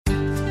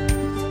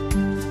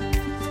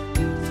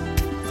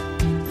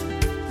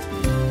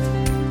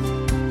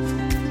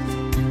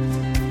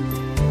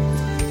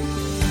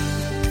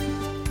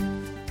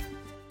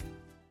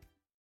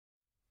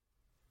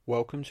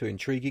Welcome to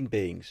Intriguing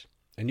Beings,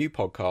 a new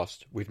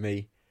podcast with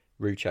me,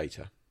 Roo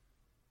Chater.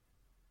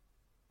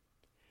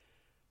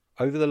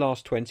 Over the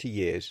last 20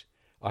 years,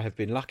 I have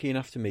been lucky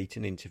enough to meet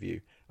and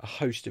interview a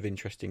host of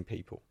interesting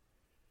people.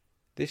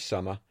 This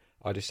summer,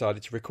 I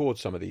decided to record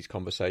some of these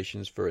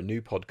conversations for a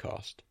new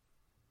podcast.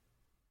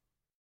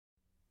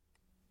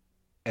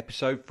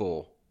 Episode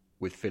 4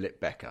 with Philip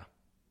Becker.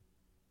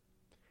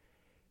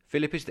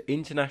 Philip is the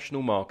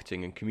International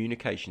Marketing and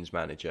Communications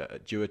Manager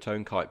at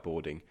Duotone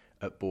Kiteboarding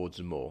at Boards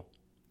and More.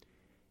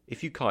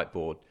 If you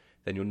kiteboard,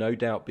 then you'll no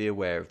doubt be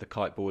aware of the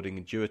kiteboarding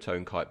and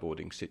duotone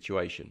kiteboarding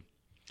situation.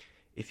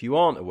 If you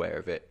aren't aware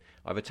of it,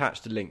 I've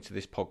attached a link to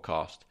this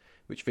podcast,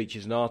 which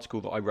features an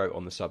article that I wrote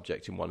on the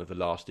subject in one of the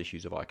last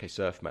issues of IK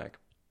Surf Mag.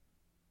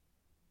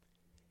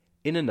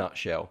 In a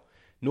nutshell,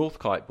 North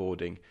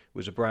Kiteboarding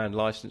was a brand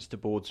licensed to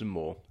Boards and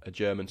More, a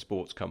German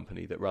sports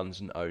company that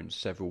runs and owns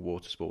several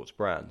water sports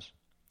brands.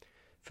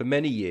 For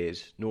many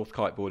years, North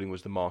Kiteboarding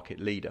was the market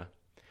leader.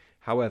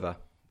 However,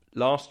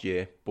 last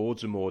year,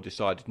 Boards and More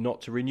decided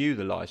not to renew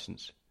the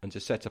license and to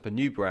set up a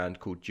new brand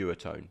called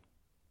Duotone.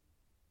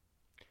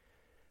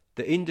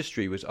 The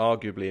industry was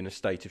arguably in a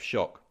state of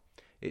shock.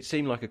 It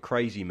seemed like a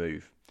crazy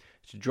move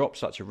to drop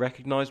such a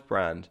recognised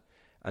brand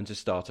and to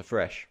start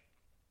afresh.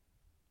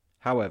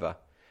 However,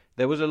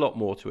 there was a lot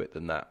more to it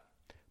than that.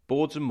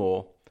 Boards and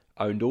More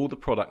owned all the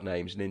product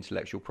names and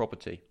intellectual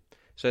property,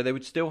 so they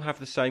would still have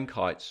the same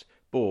kites,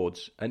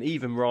 boards, and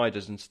even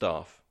riders and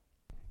staff.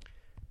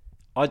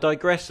 I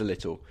digress a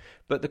little,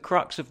 but the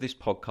crux of this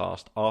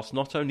podcast asks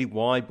not only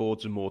why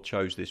Boards and More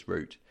chose this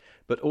route,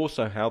 but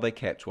also how they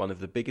kept one of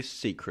the biggest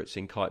secrets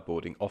in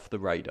kiteboarding off the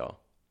radar.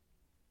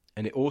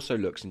 And it also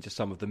looks into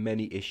some of the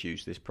many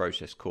issues this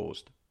process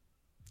caused.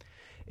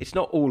 It's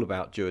not all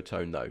about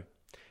duotone though.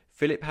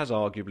 Philip has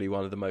arguably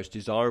one of the most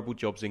desirable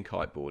jobs in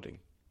kiteboarding.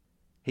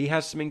 He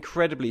has some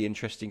incredibly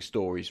interesting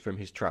stories from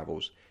his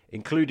travels,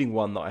 including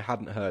one that I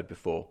hadn't heard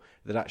before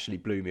that actually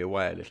blew me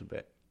away a little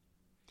bit.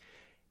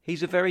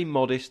 He's a very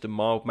modest and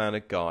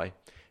mild-mannered guy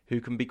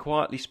who can be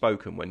quietly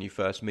spoken when you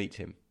first meet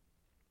him.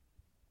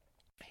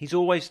 He's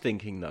always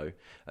thinking though,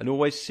 and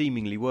always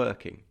seemingly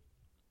working.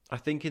 I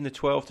think in the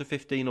 12 to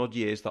 15 odd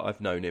years that I've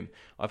known him,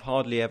 I've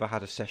hardly ever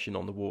had a session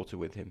on the water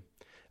with him.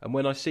 And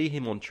when I see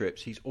him on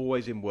trips, he's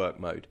always in work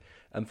mode.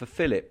 And for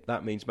Philip,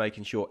 that means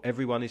making sure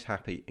everyone is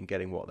happy and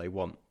getting what they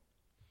want.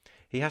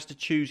 He has to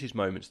choose his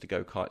moments to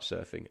go kite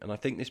surfing, and I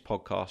think this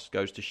podcast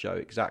goes to show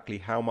exactly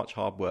how much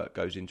hard work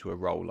goes into a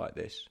role like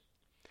this.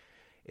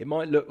 It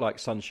might look like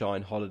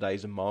sunshine,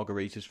 holidays and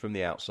margaritas from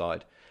the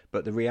outside,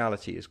 but the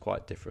reality is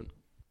quite different.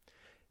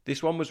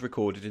 This one was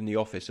recorded in the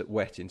office at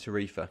WET in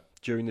Tarifa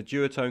during the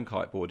Duotone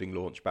kiteboarding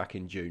launch back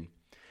in June.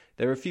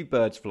 There are a few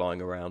birds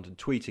flying around and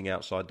tweeting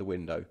outside the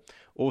window,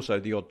 also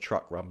the odd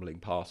truck rumbling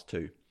past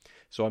too,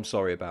 so I'm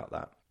sorry about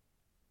that.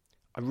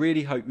 I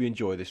really hope you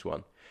enjoy this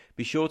one.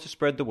 Be sure to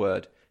spread the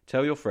word,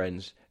 tell your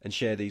friends and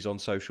share these on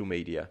social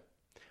media.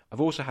 I've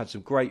also had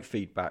some great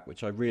feedback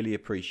which I really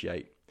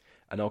appreciate,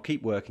 and I'll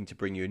keep working to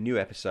bring you a new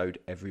episode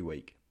every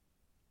week.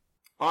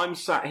 I'm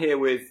sat here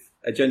with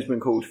a gentleman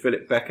called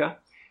Philip Becker,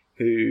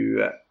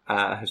 who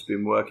has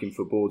been working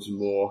for Boards and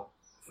More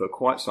for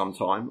quite some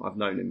time. I've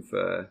known him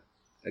for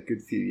a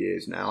good few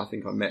years now. I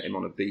think I met him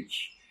on a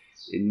beach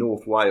in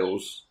North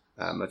Wales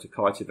at a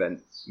kite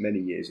event many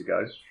years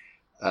ago,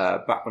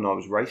 back when I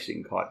was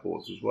racing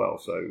kiteboards as well.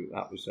 So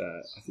that was,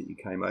 I think you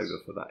came over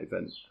for that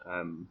event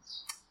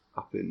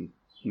up in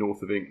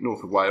north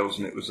of Wales,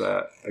 and it was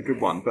a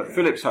good one. But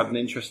Philip's had an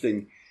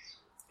interesting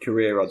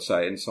career, I'd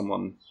say, and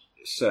someone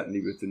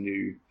certainly with the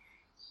new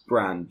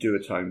brand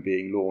Duotone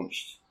being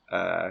launched,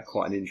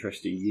 quite an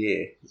interesting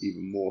year,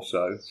 even more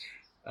so.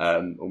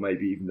 Or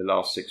maybe even the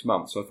last 6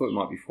 months. So I thought it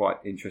might be quite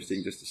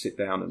interesting just to sit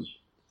down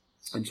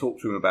and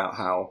talk to him about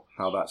how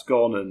that's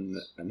gone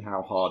and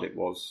how hard it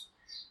was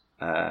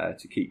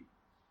to keep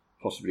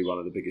possibly one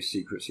of the biggest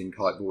secrets in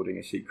kiteboarding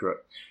a secret.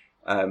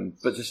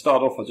 But to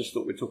start off, I just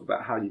thought we'd talk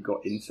about how you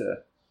got into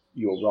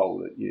your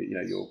role.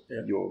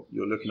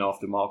 You're looking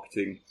after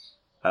marketing,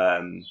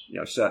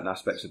 certain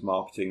aspects of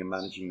marketing and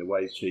managing the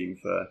Wave team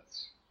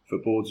for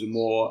Boards and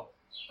More,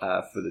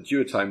 for the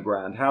Duotone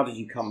brand. How did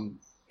you come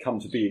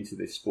to be into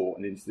this sport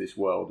and into this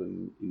world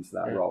and into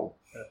that role?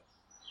 Yeah.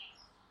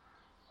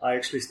 I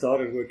actually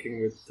started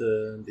working with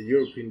the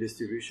European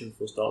distribution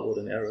for Starboard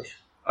and Aerosh.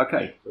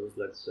 Okay. That was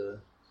like the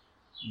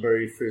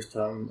very first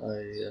time I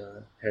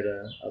had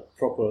a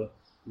proper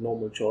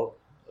normal job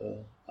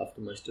after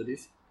my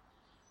studies.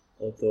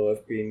 Although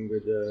I've been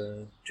with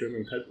a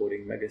German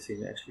kiteboarding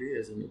magazine actually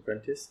as an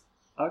apprentice.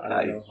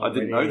 Okay, I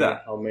didn't know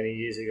that. How many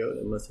years ago?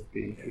 It must have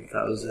been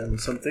 2000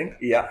 something.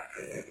 Yeah.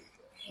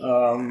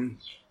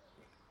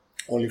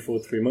 Only for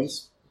 3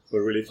 months, but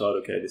really thought,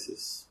 okay, this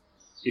is,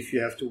 if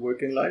you have to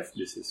work in life,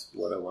 this is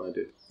what I want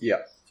to do.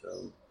 Yeah.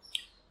 So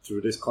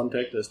through this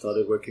contact, I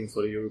started working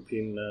for the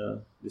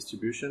European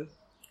distribution.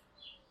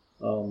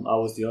 I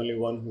was the only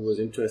one who was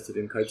interested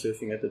in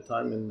kitesurfing at the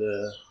time in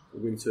the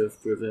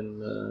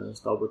windsurf-driven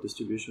starboard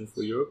distribution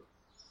for Europe.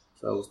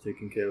 So I was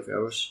taking care of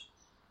Aerosh.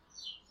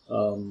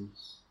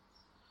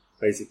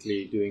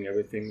 basically doing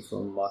everything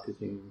from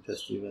marketing,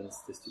 test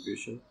events,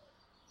 distribution.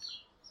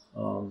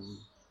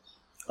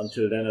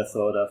 Until then, I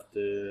thought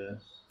after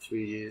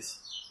 3 years,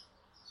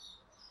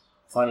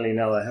 finally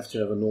now I have to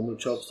have a normal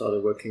job.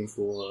 Started working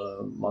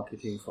for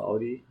marketing for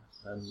Audi,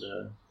 and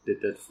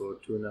did that for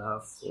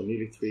 2.5 or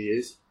nearly 3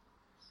 years,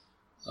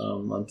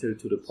 until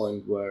to the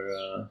point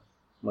where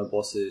my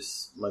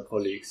bosses, my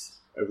colleagues,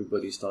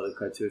 everybody started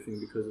kite surfing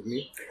because of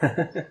me.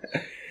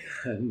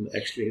 And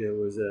actually there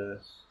was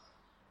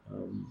I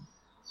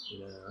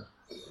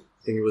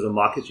think it was a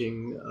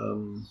marketing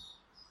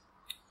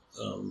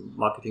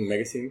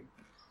magazine,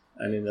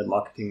 and in that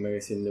marketing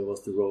magazine there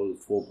was the role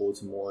for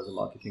Baltimore as a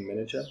marketing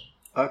manager.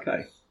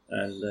 Okay.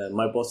 And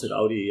my boss at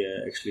Audi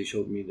actually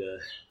showed me the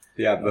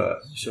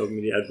advert.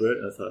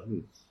 I thought,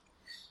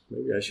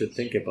 maybe I should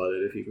think about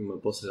it. If even my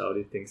boss at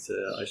Audi thinks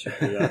I should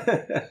do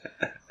that,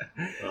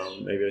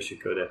 maybe I should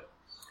go there.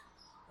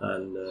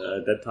 And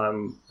at that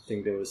time, I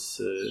think there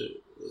was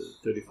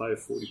 35,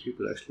 40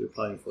 people actually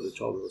applying for the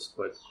job. It was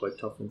quite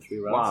tough in 3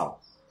 rounds. Wow,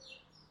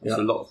 that's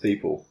a lot of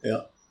people.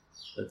 Yeah,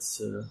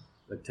 that's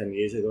like 10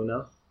 years ago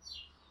now.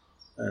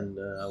 And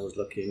I was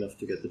lucky enough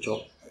to get the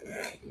job.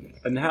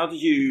 And were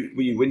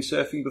you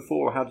windsurfing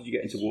before, or how did you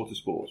get into water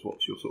sports?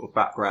 What's your sort of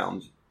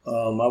background?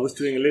 I was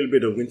doing a little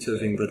bit of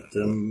windsurfing, but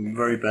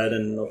very bad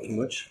and not too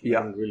much.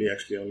 Yeah. And really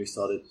actually only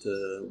started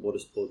water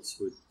sports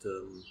with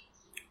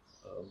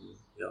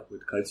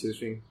kite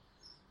surfing.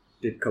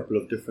 Did a couple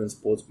of different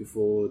sports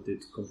before,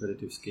 did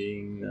competitive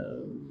skiing,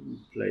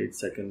 played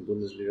second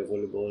Bundesliga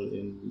volleyball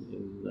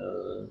in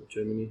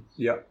Germany.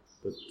 Yeah.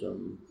 But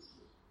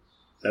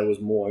that was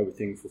more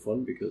everything for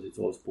fun, because it's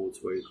all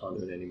sports where you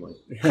can't earn any money.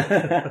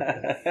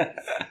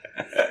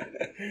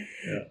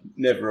 Yeah.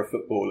 Never a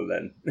footballer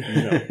then.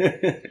 No.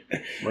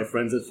 My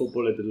friends at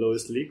football at the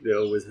lowest league, they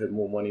always had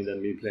more money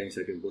than me playing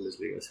second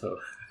Bundesliga. So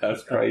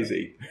that's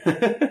crazy.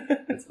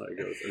 That's how it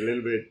goes. A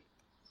little bit.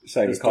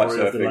 Same the as kite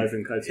story of the surfing. life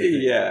in kite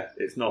surfing. Yeah,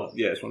 it's not.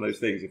 Yeah, it's one of those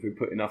things. If we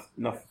put enough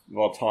of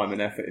our time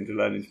and effort into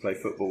learning to play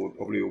football, we'll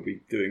probably all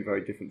be doing very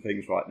different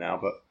things right now,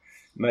 but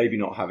maybe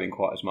not having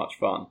quite as much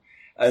fun.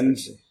 And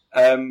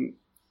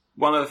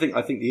one other thing,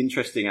 I think the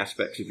interesting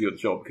aspects of your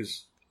job,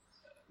 because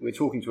we're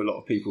talking to a lot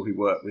of people who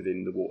work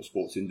within the water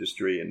sports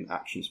industry and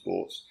action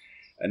sports,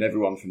 and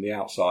everyone from the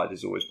outside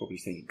is always probably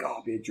thinking, God,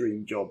 it'd be a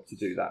dream job to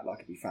do that, like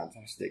it'd be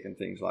fantastic and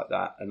things like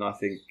that. And I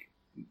think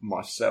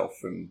myself,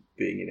 from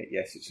being in it,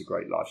 yes, it's a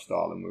great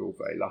lifestyle and we're all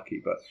very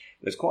lucky, but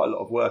there's quite a lot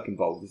of work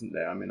involved, isn't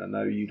there? I mean, I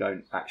know you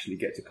don't actually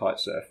get to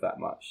kite surf that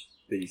much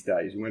these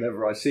days, and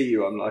whenever I see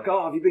you, I'm like,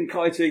 oh, have you been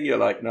kiting? You're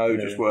like, no,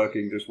 just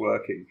working.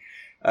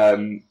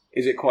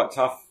 Is it quite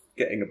tough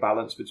getting a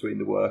balance between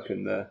the work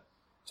and the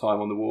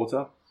time on the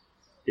water?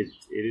 It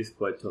is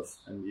quite tough,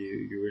 and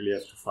you really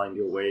have to find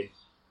your way,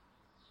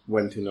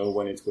 when to know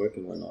when it's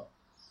working or not.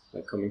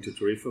 Like coming to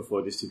Tarifa for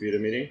a distributor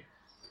meeting,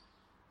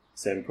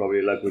 same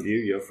probably like with you,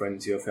 your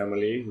friends, your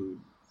family who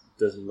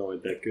doesn't know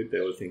it that good, they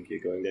will think you're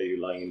going there, you're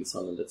lying in the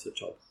sun, and that's your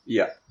job.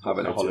 Yeah,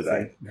 having a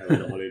holiday.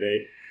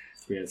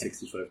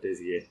 365 days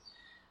a year.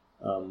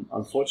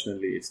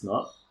 Unfortunately, it's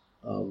not.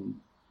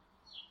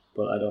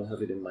 But I don't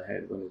have it in my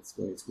head. When it's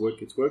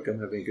work, it's work. I'm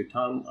having a good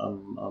time.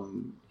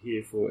 I'm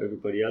here for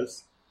everybody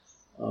else.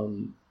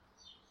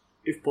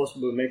 If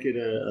possible, make it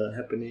a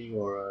happening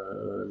or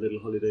a little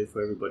holiday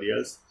for everybody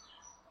else.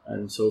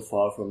 And so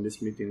far from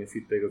this meeting, the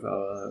feedback of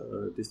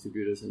our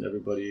distributors and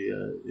everybody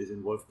is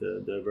involved.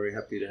 They're very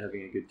happy. They're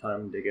having a good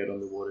time. They get on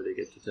the water. They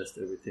get to test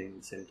everything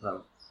at the same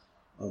time.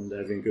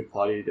 They're having a good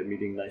party. They're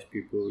meeting nice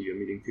people. You're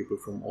meeting people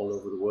from all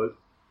over the world.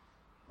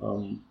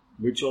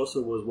 Which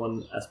also was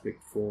one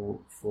aspect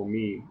for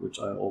me, which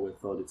I always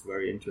thought it's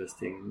very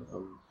interesting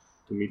to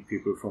meet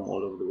people from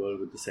all over the world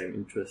with the same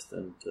interest,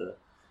 and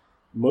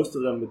most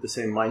of them with the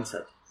same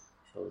mindset.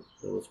 So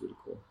that was really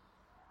cool.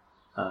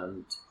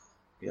 And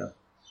yeah,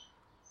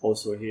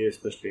 also here,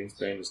 especially in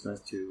Spain, it's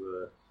nice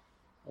to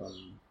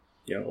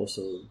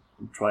also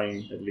I'm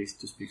trying at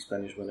least to speak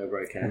Spanish whenever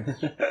I can.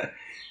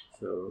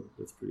 So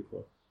that's pretty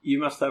cool. You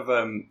must have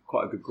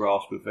quite a good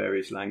grasp of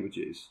various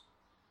languages.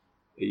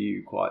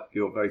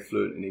 You're very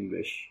fluent in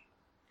English.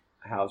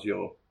 How's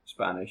your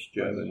Spanish,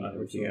 German, and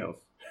everything else?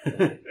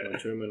 My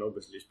German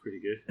obviously is pretty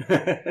good.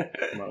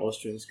 My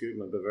Austrian's good.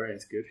 My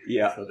Bavarian's good.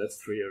 Yeah. So that's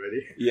 3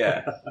 already.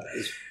 Yeah.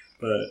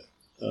 But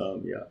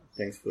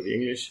thanks for the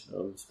English.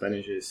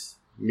 Spanish is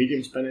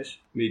medium Spanish.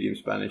 Medium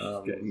Spanish,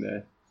 getting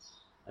there.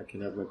 I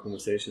can have my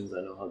conversations.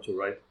 I know how to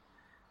write.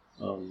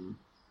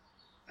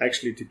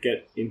 Actually, to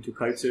get into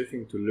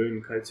kitesurfing, to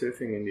learn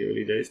kitesurfing in the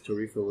early days,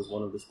 Tarifa was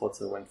one of the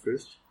spots I went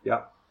first.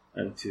 Yeah.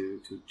 And to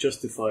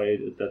justify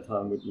it at that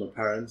time with my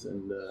parents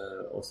and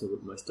also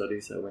with my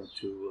studies, I went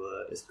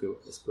to Escuela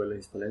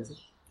Hispalense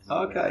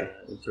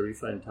in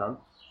Tarifa in town,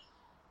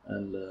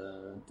 and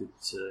did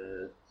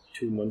 2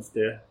 months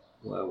there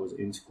where I was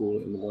in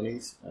school in the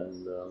mornings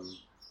and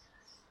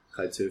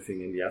kite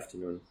surfing in the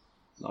afternoon.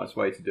 Nice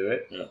way to do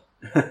it. Yeah.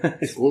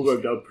 School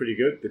worked out pretty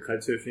good. The kite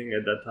surfing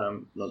at that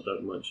time, not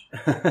that much.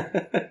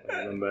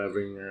 I remember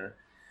having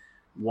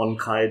one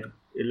kite,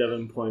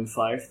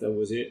 11.5, that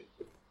was it.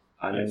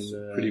 And it's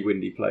a pretty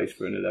windy place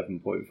for an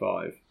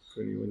 11.5.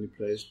 Pretty windy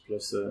place.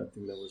 Plus, I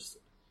think that was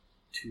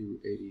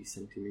 280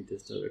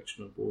 centimeters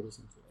directional board or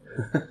something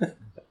like that.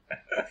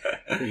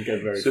 Didn't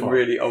get very Some far.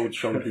 really old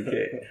chunky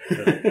kit.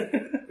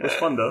 It was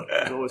fun though.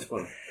 It was always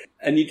fun.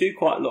 And you do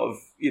quite a lot of,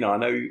 I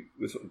know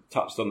we sort of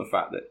touched on the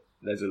fact that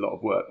there's a lot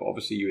of work, but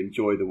obviously you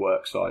enjoy the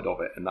work side of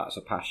it, and that's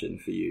a passion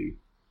for you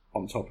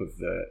on top of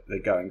the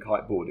going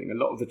kiteboarding. A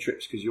lot of the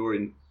trips, because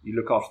you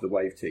look after the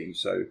wave team,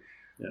 so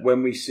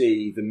when we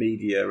see the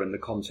media and the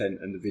content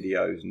and the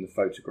videos and the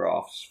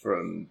photographs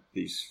from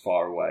these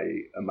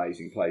faraway,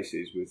 amazing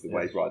places with the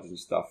wave riders and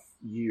stuff,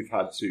 you've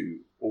had to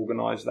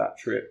organise that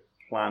trip,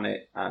 plan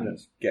it, and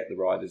get the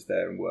riders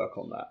there and work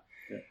on that.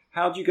 Yeah.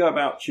 How do you go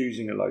about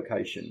choosing a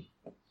location?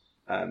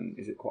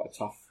 Is it quite a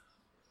tough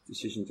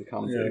decision to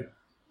come to?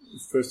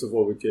 First of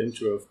all, with the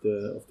intro of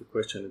the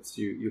question, it's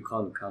you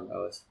can't count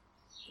hours.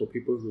 For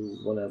people who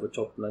want to have a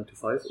job 9 to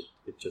 5,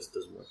 it just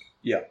doesn't work.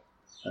 Yeah.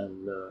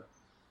 And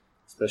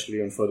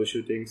especially on photo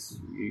shootings,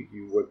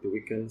 you work the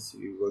weekends,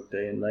 you work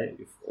day and night.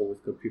 You've always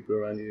got people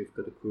around you. You've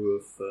got a crew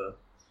of,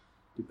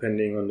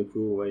 depending on the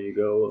crew where you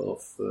go,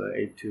 of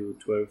 8 to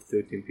 12,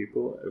 13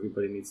 people.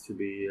 Everybody needs to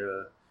be.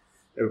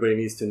 Everybody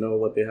needs to know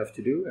what they have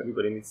to do.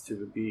 Everybody needs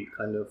to be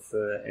kind of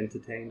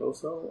entertained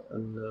also,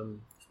 and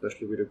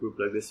especially with a group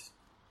like this,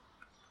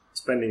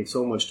 spending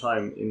so much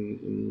time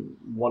in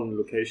one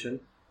location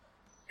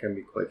can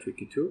be quite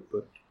tricky too.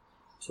 But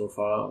so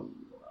far,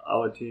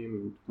 our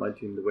team, my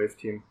team, the Wave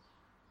team,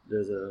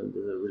 there's a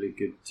really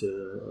good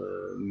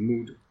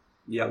mood,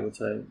 I would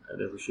say,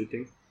 at every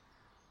shooting.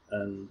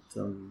 And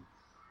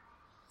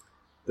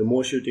the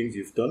more shootings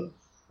you've done,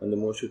 and the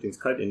more shootings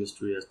kite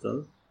industry has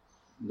done,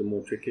 the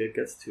more tricky it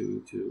gets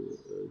to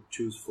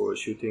choose for a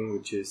shooting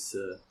which is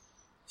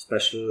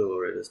special,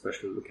 or at a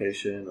special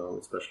location, or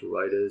with special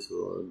riders,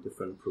 or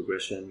different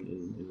progression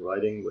in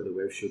riding. Where the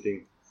wave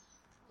shooting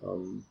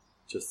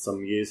just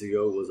some years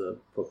ago was a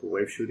proper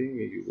wave shooting.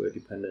 You were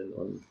dependent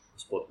on a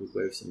spot with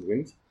waves and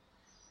wind,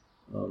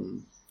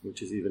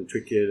 which is even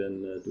trickier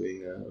than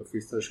doing a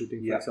freestyle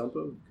shooting, for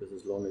example, because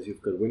as long as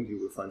you've got wind, you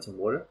will find some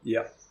water.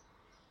 Yeah.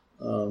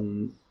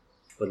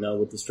 But now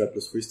with the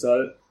strapless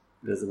freestyle,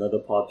 there's another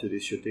part to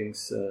these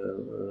shootings,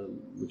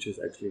 which is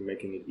actually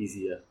making it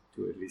easier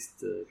to at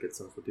least get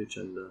some footage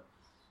and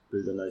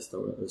build a nice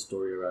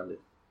story around it.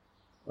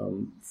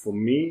 For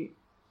me,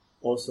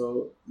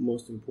 also,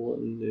 most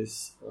important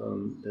is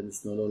that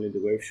it's not only the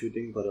wave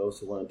shooting, but I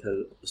also want to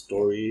tell a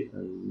story,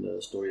 and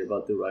a story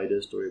about the rider,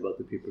 a story about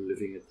the people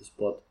living at the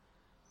spot.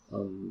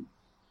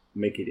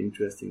 Make it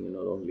interesting and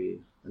not only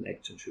an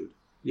action shoot.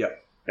 Yeah.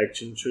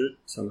 Action shoot,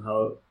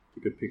 somehow the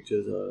good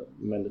pictures are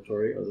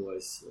mandatory,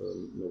 otherwise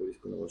nobody's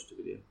going to watch the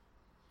video.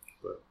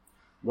 But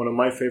one of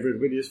my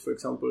favorite videos, for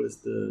example, is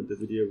the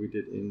video we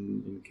did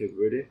in Cape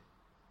Verde,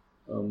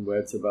 where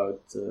it's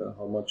about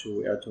how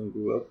Macho Ayrton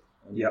grew up,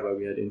 and where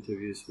we had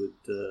interviews with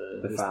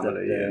his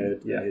family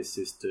stepdad and his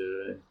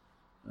sister,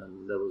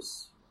 and that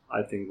was,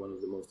 I think, one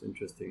of the most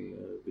interesting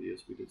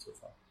videos we did so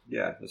far.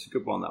 Yeah, that's a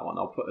good one, that one.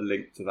 I'll put a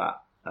link to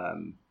that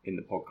in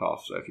the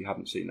podcast, so if you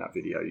haven't seen that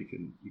video, you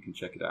can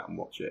check it out and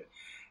watch it.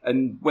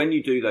 And when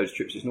you do those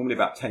trips, it's normally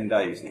about 10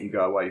 days that you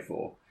go away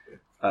for,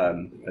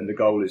 and the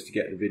goal is to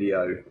get the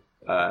video,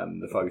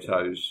 the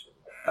photos,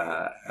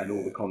 and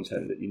all the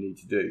content that you need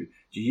to do.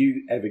 Do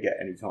you ever get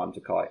any time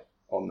to kite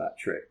on that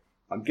trip?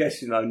 I'm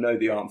guessing I know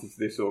the answer to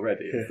this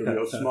already. From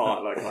you're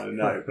smart, I kind of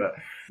know. But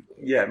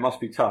yeah, it must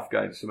be tough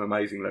going to some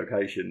amazing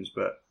locations,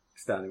 but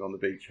standing on the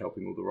beach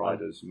helping all the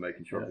riders and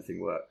making sure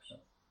everything works.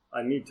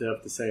 I need to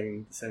have the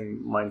same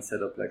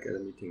mindset up like at a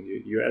meeting.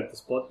 You're at the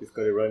spot, you've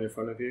got it right in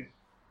front of you.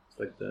 It's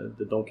like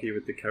the donkey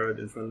with the carrot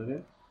in front of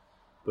him.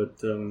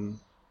 But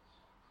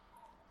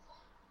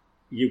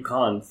you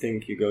can't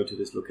think you go to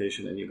this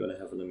location and you're going to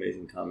have an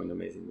amazing time and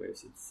amazing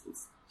waves.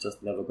 It's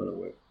just never going to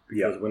work.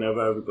 Because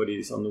whenever everybody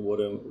is on the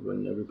water,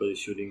 when everybody's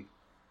shooting,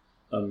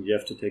 you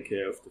have to take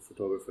care of the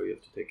photographer, you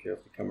have to take care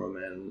of the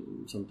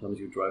cameraman. Sometimes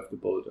you drive the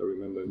boat. I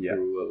remember in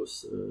Peru, I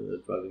was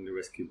driving the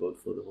rescue boat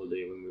for the whole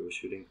day when we were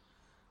shooting,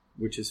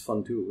 which is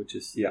fun too, which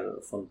is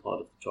a fun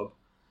part of the job.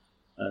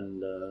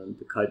 And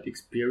the kite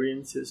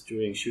experiences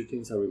during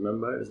shootings, I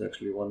remember, is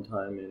actually one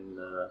time in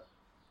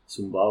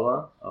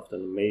Sumbawa, after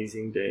an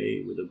amazing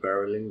day with a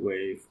barreling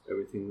wave.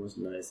 Everything was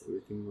nice,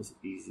 everything was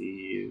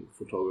easy,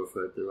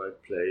 photographer at the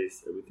right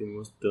place, everything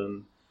was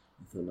done.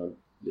 I thought, no,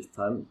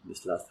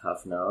 this last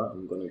half an hour,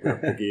 I'm going to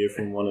grab the gear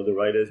from one of the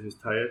riders who's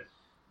tired,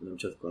 and I'm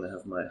just going to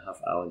have my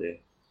half-hour day.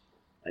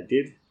 I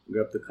did,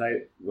 grabbed the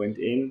kite, went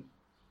in,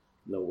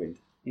 no wind.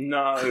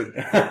 No.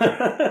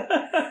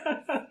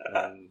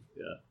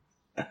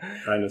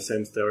 Kind of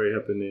same story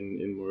happened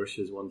in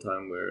Mauritius one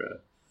time, where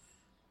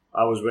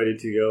I was ready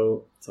to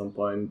go at some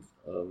point.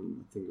 I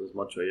think it was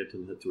Macho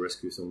Ayrton had to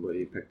rescue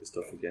somebody, pack the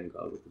stuff again, go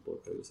out with the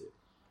boat, that was it.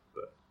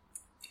 But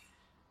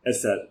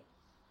as said,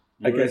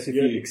 I guess if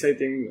you're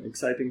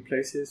exciting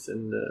places,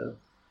 and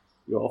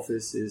your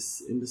office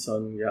is in the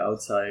sun, you're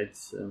outside,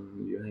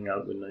 you hang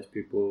out with nice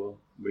people,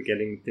 we're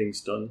getting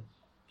things done.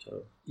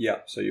 So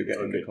so you're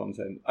getting the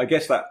content. I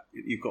guess that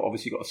you've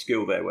obviously got a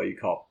skill there where you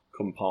can't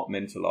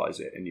compartmentalize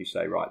it, and you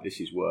say, right, this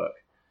is work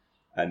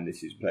and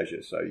this is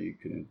pleasure. So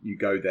you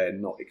go there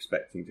not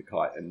expecting to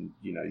kite, and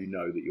you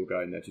know that you're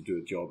going there to do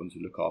a job and to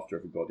look after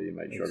everybody and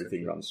make sure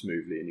everything runs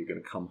smoothly, and you're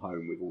going to come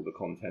home with all the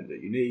content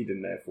that you need,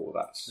 and therefore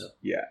that's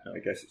I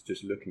guess it's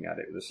just looking at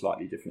it with a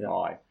slightly different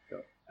eye.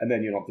 And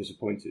then you're not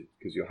disappointed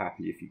because you're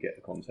happy if you get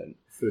the content.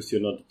 First,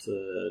 you're not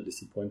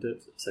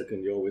disappointed.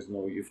 Second, you always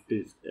know you've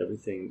did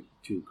everything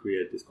to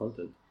create this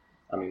content.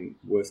 I mean,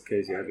 worst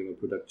case, you're having a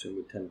production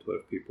with 10,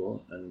 12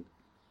 people, and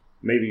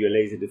maybe you're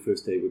lazy the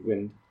first day with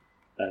wind,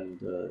 and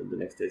the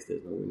next day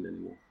there's no wind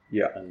anymore.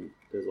 Yeah. And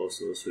there's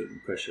also a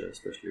certain pressure,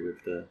 especially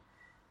with the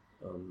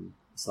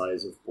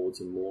size of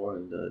boats and more,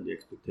 and the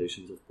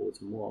expectations of boats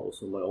and more.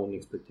 Also, my own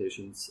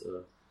expectations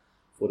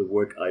for the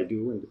work I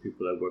do and the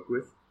people I work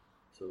with.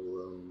 So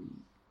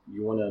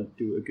you want to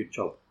do a good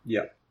job.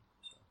 Yeah.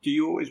 Do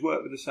you always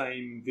work with the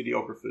same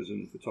videographers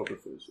and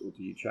photographers, or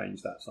do you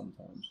change that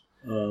sometimes?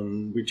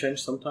 We change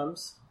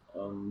sometimes,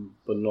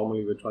 but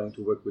normally we're trying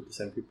to work with the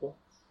same people.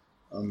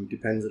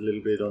 Depends a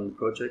little bit on the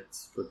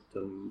projects, but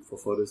for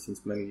photos,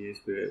 since many years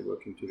we're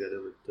working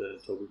together with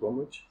Toby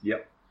Bromwich.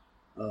 Yep.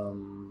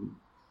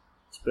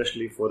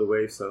 Especially for the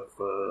waves, I've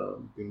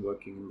been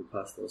working in the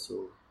past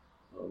also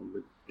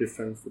with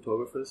different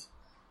photographers,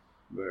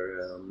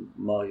 where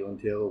Mario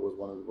Antero was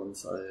one of the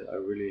ones I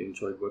really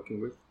enjoyed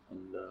working with,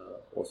 and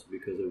also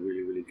because a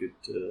really, really good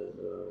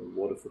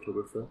water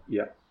photographer.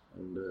 Yeah.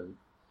 And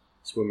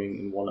swimming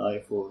in one eye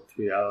for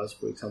 3 hours,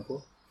 for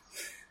example.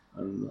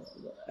 And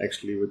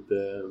actually with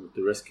the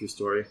rescue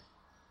story,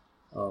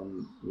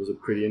 it was a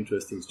pretty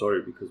interesting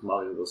story because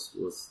Mario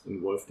was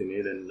involved in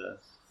it, and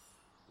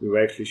we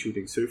were actually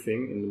shooting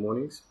surfing in the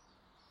mornings,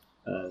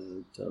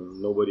 and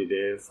nobody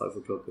there, 5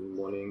 o'clock in the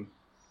morning,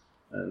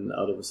 and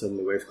out of a sudden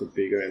the waves got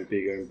bigger and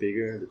bigger and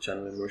bigger. The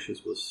channel in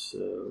Mauritius was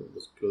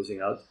closing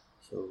out,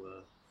 so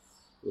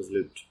it was a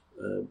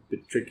little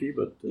bit tricky,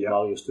 but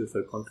Mario still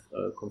felt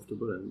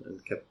comfortable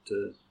and kept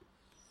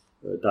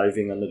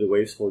diving under the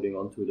waves, holding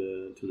on to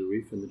the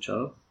reef in the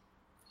channel.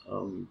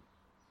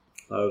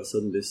 All of a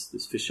sudden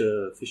this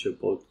Fisher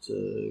boat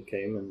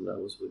came, and I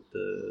was with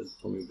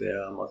Tommy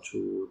Bear,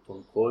 Machu,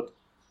 Tom Court,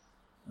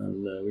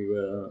 and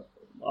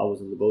I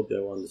was in the boat, they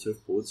were on the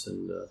surfboards,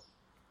 and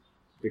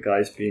the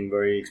guys, being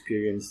very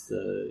experienced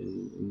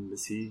in the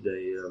sea,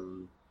 they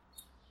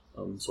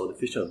saw the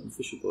Fisher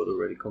boat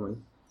already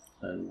coming,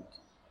 and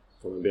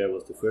Tommy Bear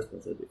was the first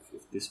one. Said,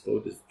 if this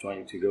boat is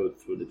trying to go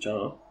through the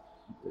channel,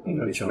 they're going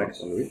to be smacked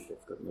on the reef.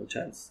 They've got no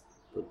chance.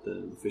 But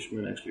the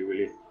fishermen actually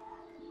really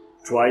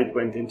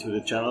went into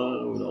the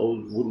channel with an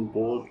old wooden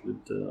board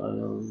with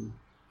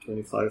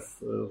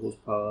 25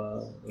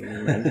 horsepower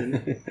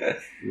engine,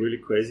 really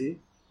crazy.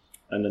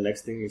 And the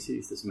next thing we see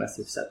is this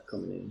massive set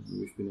coming in. And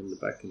we've been in the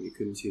back and we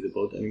couldn't see the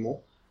boat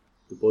anymore.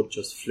 The boat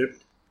just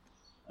flipped,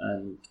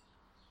 and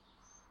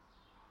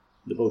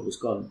the boat was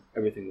gone.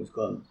 Everything was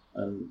gone.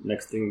 And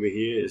next thing we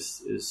hear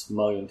is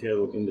Mario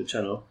Antero in the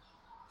channel,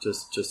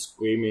 just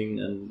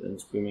screaming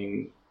and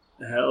screaming,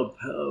 help,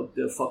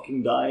 they're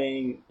fucking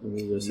dying. And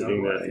we were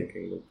sitting there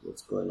thinking,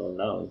 what's going on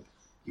now?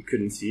 You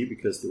couldn't see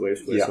because the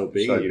waves were so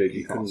big.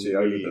 You couldn't see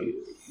over them.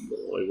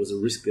 It was a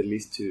risk at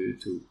least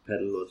to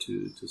paddle or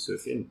to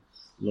surf in.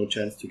 No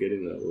chance to get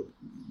in there.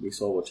 We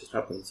saw what just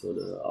happened. So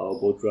our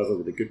boat driver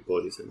with the good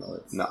boat, he said, no,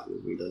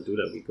 we don't do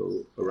that. We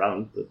go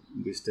around, but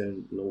we're still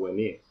nowhere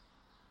near.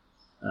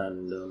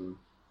 And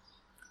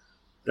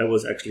that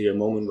was actually a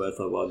moment where I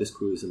thought, wow, this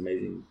crew is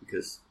amazing,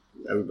 because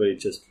everybody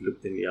just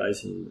looked in the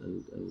eyes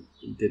and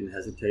didn't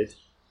hesitate.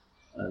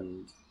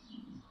 And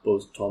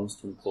both Tom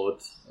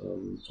Court,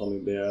 Tommy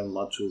Bear,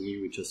 Machu, me,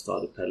 we just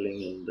started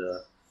paddling and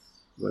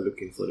were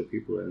looking for the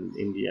people. And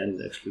in the end,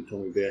 actually,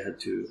 Tommy Bear had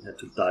to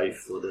dive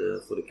for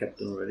the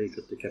captain already,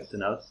 got the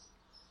captain out.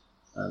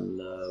 And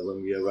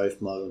when we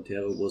arrived, Mario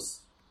Antero was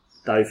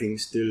diving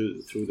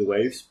still through the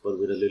waves, but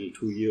with a little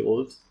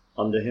 2-year-old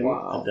under him.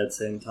 Wow. At that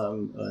same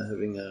time,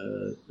 having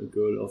a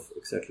girl of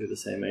exactly the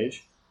same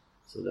age.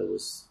 So that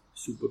was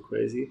super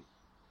crazy.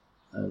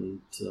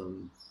 And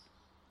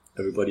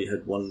everybody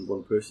had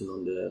one person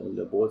on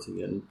their boards in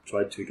the end,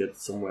 tried to get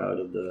somewhere out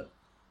of the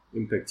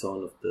impact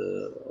zone of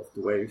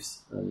the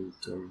waves. And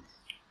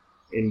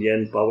in the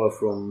end, Bauer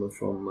from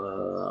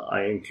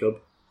Iron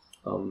Club,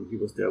 he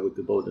was there with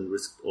the boat and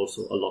risked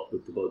also a lot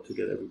with the boat to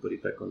get everybody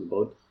back on the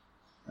boat,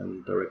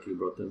 and directly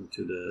brought them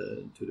to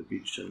the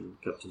beach and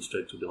kept them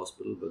straight to the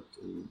hospital. But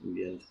in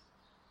the end,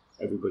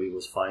 everybody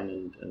was fine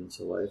and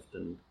survived.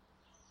 And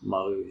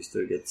Mario, he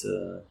still gets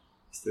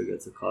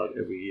a card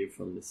every year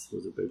from this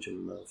was a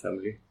Belgian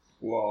family.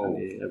 Wow!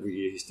 And every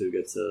year he still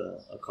gets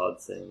a card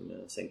saying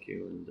thank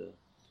you and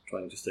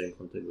trying to stay in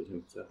contact with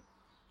him. So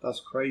that's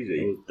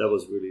crazy. That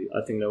was really,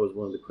 I think that was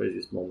one of the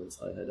craziest moments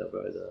I had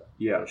ever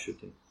at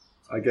shooting.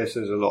 I guess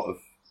there's a lot of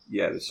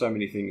there's so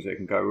many things that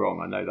can go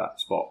wrong. I know that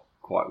spot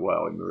quite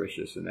well in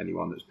Mauritius, and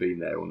anyone that's been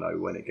there will know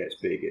when it gets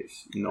big,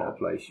 it's not a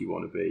place you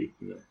want to be,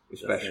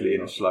 especially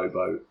in a slow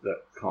boat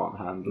that can't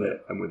handle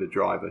it, and with a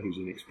driver who's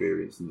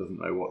inexperienced and doesn't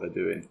know what they're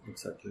doing.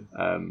 Exactly.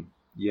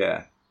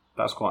 Yeah,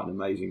 that's quite an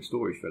amazing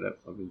story, Philip.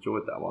 I've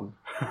enjoyed that one.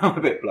 I'm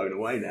a bit blown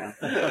away now.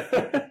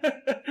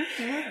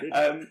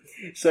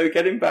 So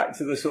getting back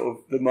to the sort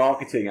of the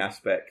marketing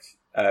aspect,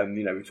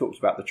 we talked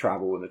about the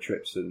travel and the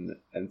trips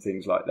and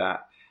things like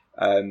that.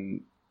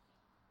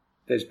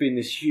 There's been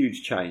this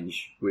huge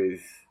change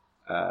with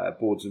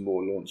Boards and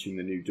More launching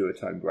the new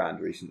Duotone brand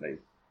recently,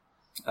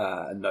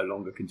 and no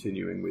longer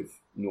continuing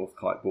with North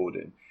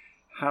Kiteboarding.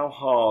 How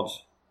hard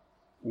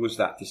was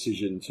that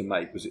decision to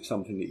make? Was it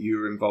something that you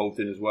were involved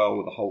in as well?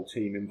 Were the whole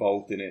team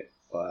involved in it?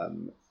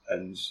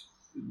 And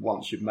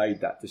once you've made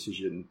that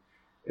decision,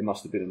 it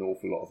must have been an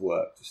awful lot of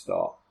work to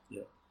start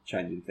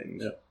changing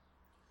things.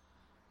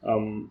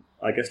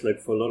 I guess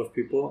like for a lot of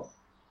people,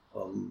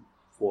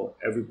 for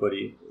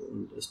everybody,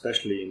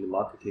 especially in the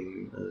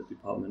marketing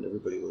department,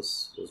 everybody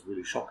was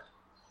really shocked,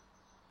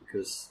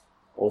 because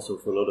also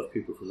for a lot of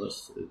people from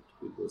us, it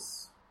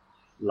was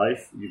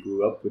life. You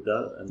grew up with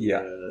that, and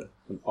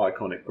an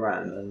iconic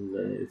brand, and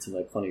it's an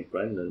iconic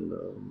brand, and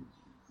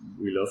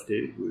we loved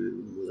it.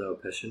 It was our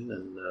passion,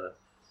 and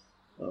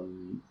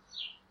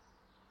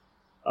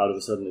out of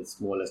a sudden,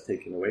 it's more or less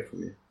taken away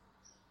from you.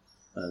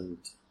 And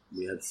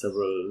we had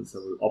several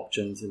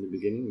options in the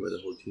beginning where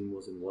the whole team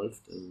was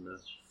involved, and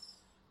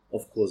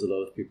of course, a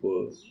lot of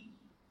people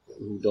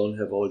who don't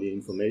have all the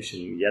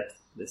information yet,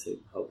 they say,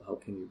 "How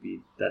can you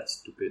be that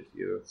stupid?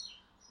 You're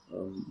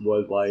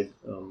worldwide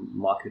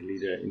market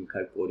leader in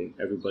kiteboarding.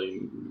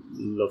 Everybody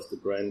loves the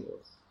brand, or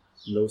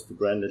knows the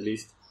brand at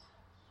least."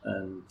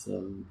 And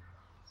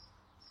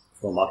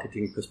from a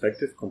marketing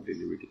perspective,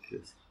 completely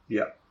ridiculous.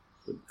 Yeah.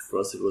 But for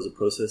us, it was a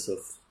process of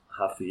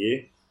half a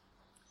year,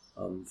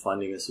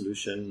 finding a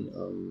solution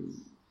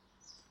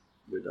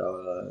with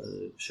our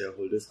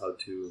shareholders how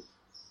to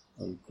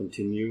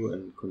continue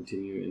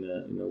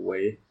in a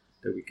way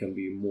that we can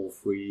be more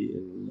free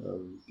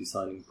in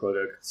designing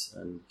products,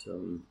 and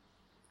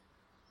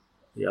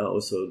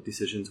also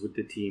decisions with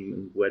the team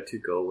and where to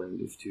go,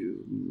 and if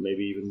to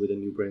maybe even with a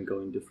new brand go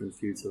in different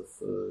fields of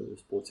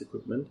sports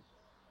equipment.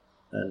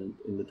 And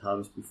in the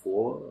times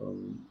before,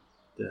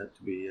 there had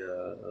to be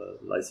a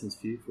license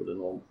fee for the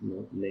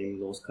name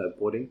North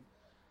Kiteboarding,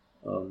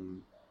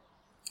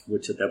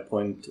 which at that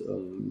point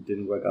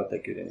didn't work out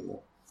that good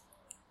anymore.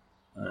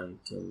 And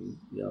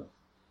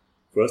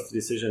for us, the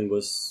decision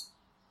was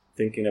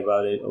thinking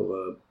about it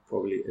over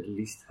probably at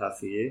least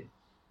half a year,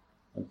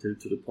 until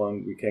to the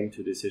point we came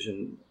to a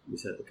decision. We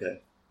said,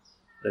 okay,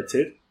 that's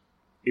it.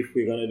 If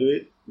we're going to do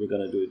it, we're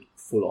going to do it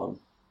full on.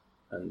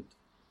 And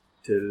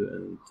Till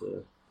and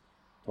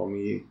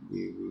Tommy,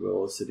 we were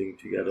all sitting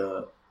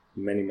together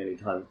many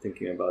times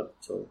thinking about,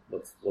 so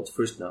what's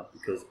first now,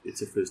 because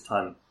it's a first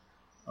time.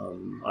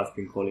 I've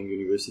been calling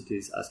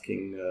universities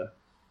asking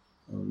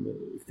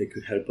if they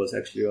could help us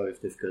actually, or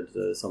if they've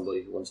got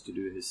somebody who wants to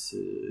do his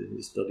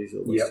studies,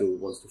 or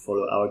wants to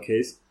follow our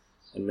case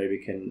and maybe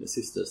can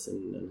assist us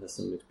and has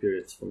some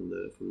experience from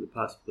the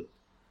past. But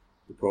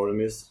the problem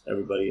is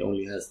everybody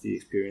only has the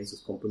experience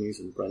of companies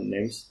and brand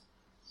names,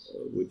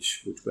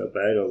 which were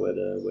bad, or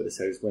where the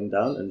sales went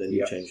down, and then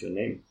you change your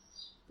name.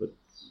 But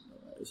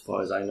as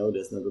far as I know,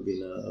 there's never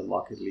been a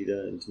market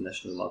leader,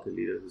 international market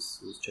leader,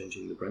 who's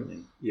changing the brand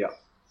name. Yeah.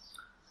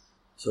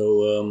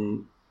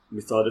 So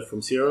we started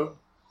from zero.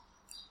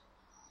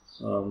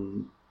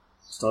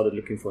 Started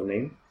looking for a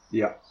name.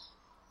 Yeah.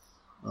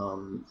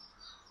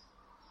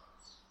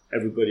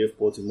 Everybody of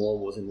Boards and More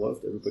was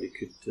involved. Everybody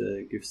could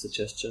give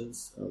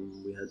suggestions.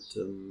 We had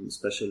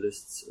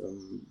specialists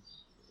who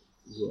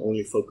were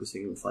only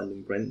focusing on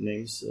finding brand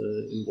names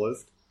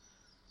involved.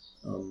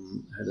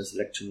 Had a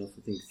selection of,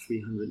 I think,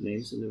 300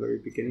 names in the very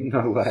beginning.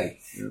 No way.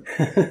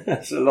 Yeah.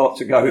 That's a lot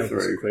to go That through.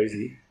 was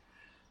crazy.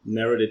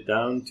 Narrowed it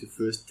down to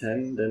first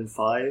 10, then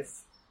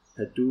 5.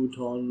 Had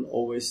Duotone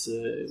always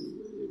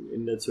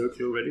in that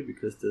circle already,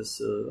 because there's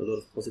a lot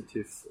of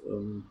positive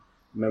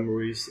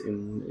memories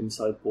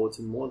inside Boards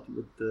and More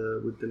with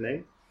the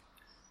name.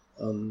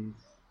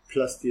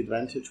 Plus the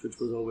advantage, which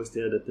was always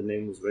there, that the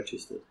name was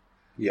registered.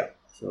 Yeah.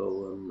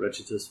 So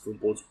registers for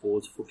board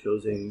sports, for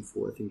clothing,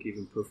 for I think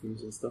even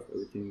perfumes and stuff.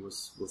 Everything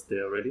was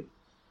there already.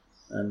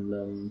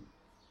 And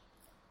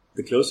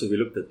the closer we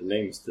looked at the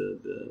names,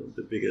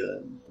 the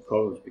bigger the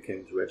problems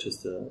became to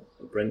register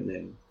a brand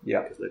name.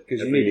 Yeah,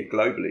 because you need it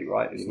globally,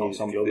 right? It's not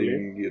something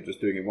globally. You're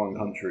just doing in one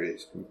country.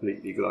 It's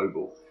completely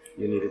global.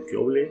 You need it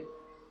globally.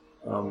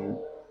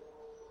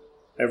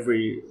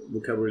 Every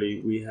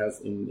vocabulary we have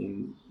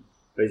in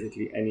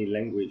basically any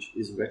language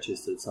is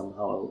registered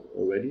somehow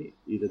already.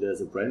 Either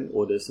there's a brand,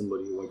 or there's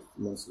somebody who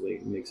wants to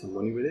make some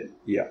money with it.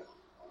 Yeah.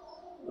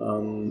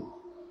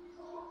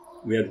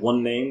 We had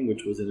one name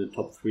which was in the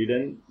top 3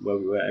 then, where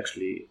we were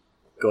actually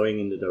going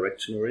in the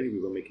direction already. We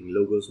were making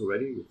logos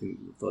already. We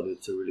thought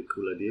it's a really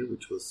cool idea,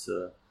 which was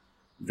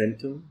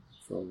Ventum,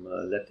 from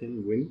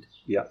Latin, wind.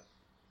 Yeah.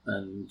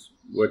 And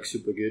works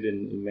super good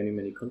in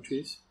many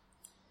countries.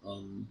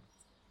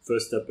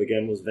 First step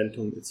again was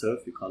Ventum itself.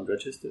 You can't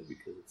register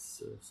because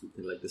it's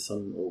something like the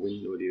sun or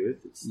wind or the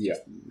earth. It's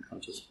just, you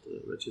can't just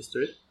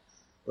register it.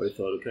 But I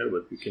thought, okay,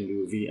 but we can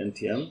do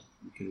VNTM.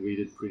 You can read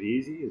it pretty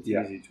easy. It's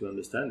easy to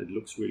understand. It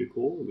looks really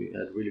cool. We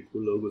had really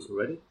cool logos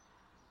already.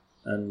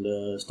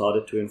 And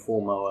started to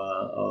inform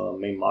our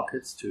main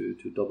markets to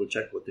double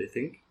check what they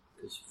think.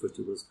 Because first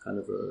it was kind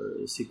of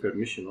a secret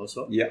mission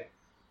also. Yeah.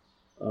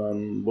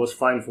 Was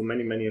fine for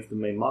many of the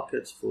main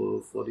markets,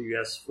 for the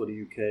US, for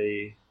the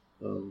UK,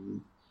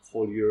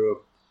 whole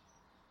Europe,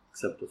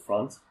 except for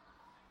France.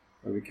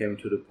 And we came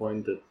to the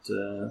point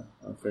that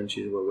our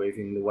Frenchies were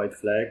waving the white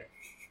flag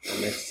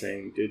and they're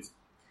saying, dude,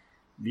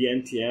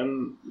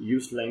 VNTM,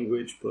 use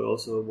language, but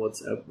also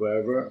WhatsApp,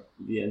 wherever.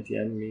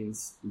 VNTM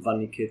means va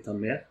niquer ta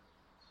mère.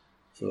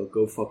 So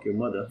go fuck your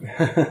mother.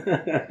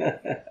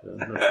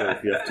 I'm not sure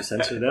if you have to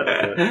censor that.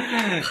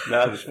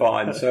 But That's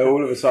fine. So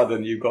all of a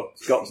sudden you got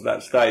to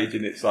that stage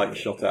and it's like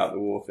shot out the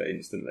water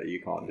instantly.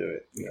 You can't do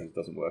it because it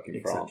doesn't work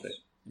in France.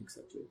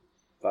 Exactly.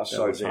 That's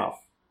so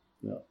tough.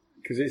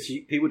 Because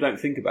people don't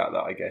think about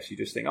that, I guess. You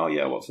just think, oh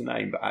yeah, what's the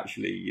name? But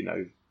actually, you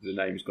know, the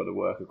name's got to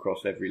work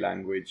across every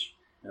language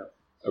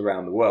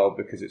around the world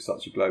because it's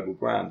such a global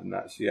brand, and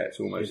that's it's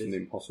almost an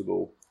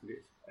impossible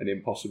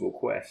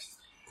quest.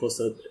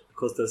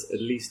 Cost us at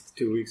least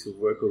 2 weeks of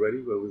work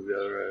already, where we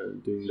were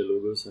doing the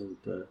logos, and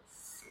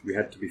we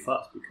had to be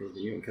fast because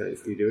we knew, okay,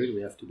 if we do it,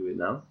 we have to do it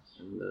now,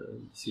 and the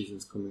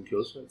season's coming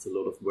closer. It's a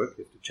lot of work.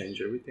 We have to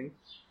change everything.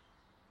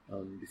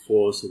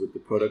 Before, also with the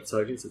product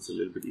cycles, it's a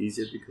little bit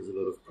easier because a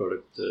lot of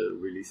product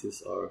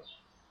releases are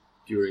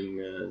during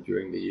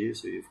the year.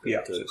 So you've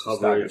got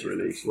coverage,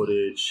 release,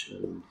 footage,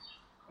 and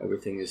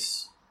everything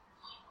is.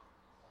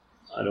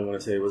 I don't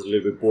want to say it was a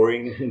little bit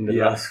boring in the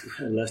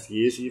last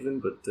years even,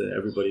 but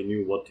everybody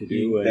knew what to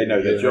do. And they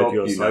know their job,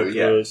 your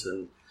cycles,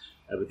 and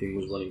everything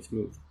was running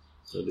smooth.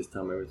 So this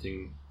time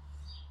everything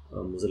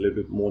was a little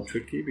bit more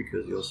tricky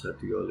because you also had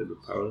to go a little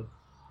bit parallel.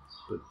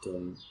 But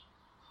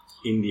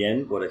in the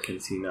end, what I can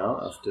see now,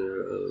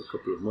 after a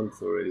couple of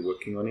months already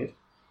working on it,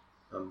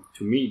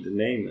 to me, the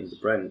name and the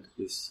brand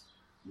is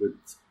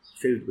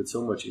filled with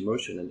so much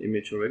emotion and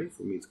image already.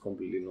 For me, it's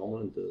completely normal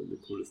and the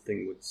coolest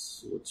thing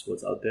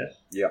what's out there.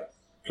 Yeah.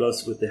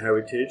 Plus, with the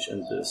heritage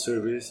and the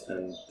service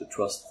and the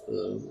trust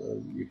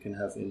you can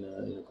have in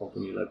a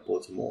company like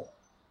Baltimore.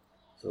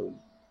 So,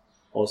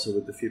 also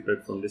with the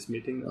feedback from this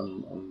meeting,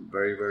 I'm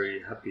very,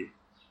 very happy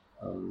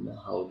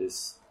how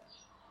this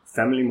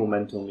family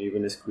momentum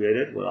even is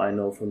created. Well, I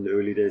know from the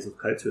early days of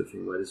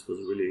kitesurfing where this was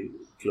a really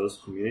close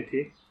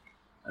community,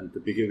 and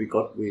the bigger we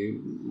got, we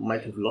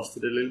might have lost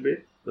it a little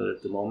bit. But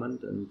at the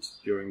moment and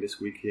during this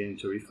week here in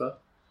Tarifa,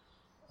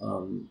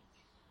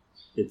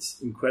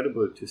 it's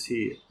incredible to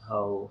see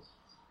how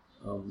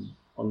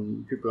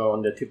people are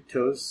on their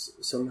tiptoes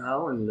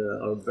somehow and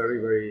are very,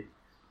 very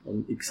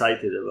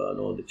excited about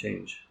all the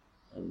change,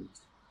 and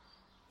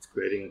it's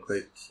creating a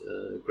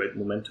great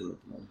momentum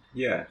at the moment.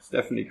 Yeah, it's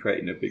definitely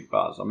creating a big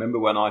buzz. I remember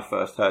when I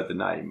first heard the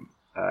name,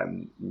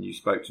 and you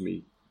spoke to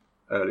me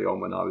early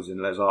on when I was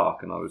in Les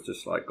Arcs, and I was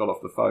just like, got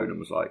off the phone and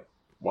was like,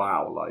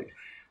 wow, like,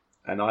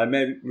 and I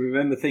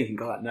remember thinking,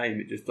 God, that name,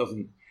 it just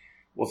doesn't.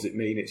 What does it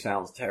mean? It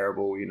sounds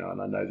terrible, you know,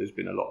 and I know there's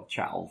been a lot of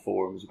chat on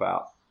forums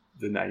about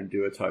the name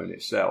Duotone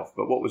itself.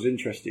 But what was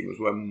interesting was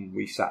when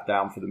we sat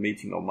down for the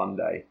meeting on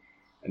Monday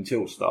and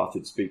Till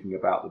started speaking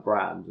about the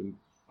brand, and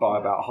by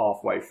about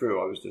halfway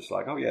through I was just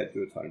like, oh yeah,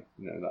 Duotone,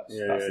 you know, that's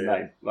the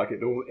name. Like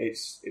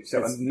it's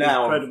and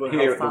now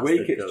here at the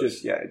week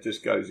it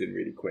just goes in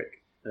really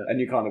quick. Yeah. And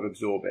you kind of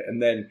absorb it.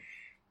 And then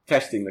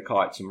testing the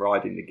kites and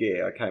riding the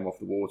gear, I came off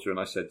the water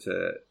and I said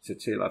to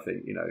Till, I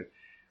think, you know,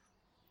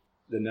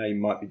 the name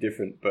might be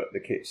different, but the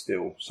kit's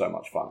still so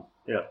much fun.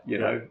 Yeah. You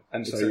know?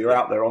 And so you're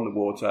out there on the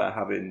water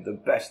having the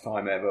best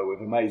time ever with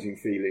amazing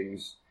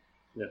feelings.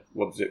 Yeah.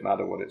 What does it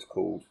matter what it's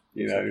called?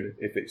 You know,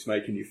 if it's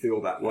making you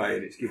feel that way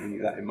and it's giving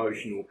you that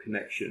emotional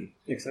connection.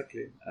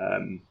 Exactly.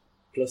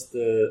 Plus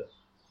the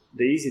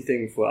easy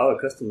thing for our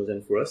customers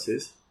and for us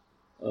is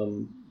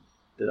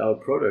that our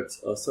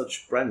products are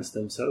such brands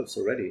themselves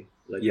already.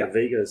 Like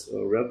Vegas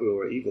or Rebel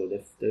or Evo,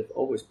 they've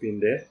always been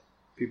there.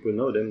 People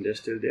know them, they're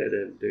still there,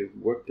 they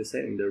work the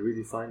same, they're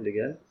really fine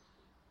again.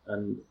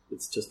 And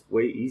it's just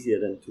way easier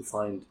than to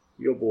find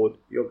your board,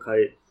 your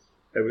kite,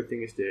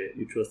 everything is there,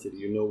 you trust it,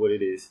 you know what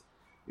it is.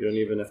 You don't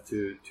even have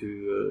to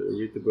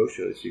read the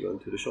brochure. If you go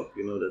into the shop,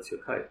 you know that's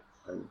your kite,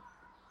 and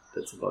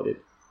that's about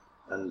it.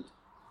 And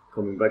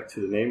coming back to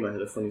the name, I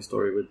had a funny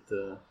story with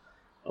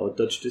our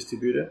Dutch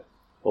distributor,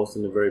 also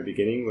in the very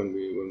beginning when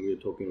we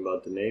were talking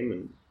about the name,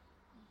 and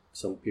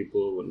some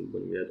people, when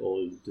we had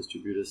all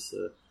distributors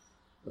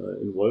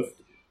involved,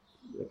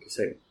 like I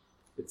say,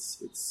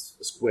 it's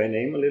a square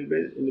name a little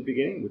bit in the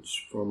beginning,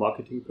 which from a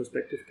marketing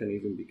perspective can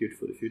even be good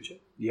for the future.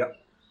 Yep.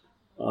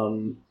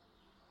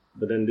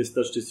 But then this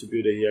Dutch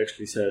distributor, he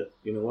actually said,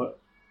 you know what,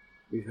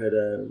 we've had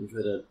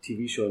a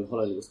TV show in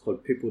Holland. It was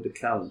called Pippo the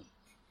Clown.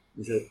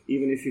 He said,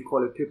 even if you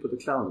call it Pippo the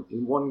Clown,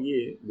 in 1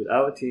 year, with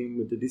our team,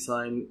 with the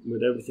design,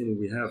 with everything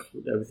we have,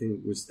 with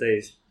everything which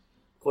stays,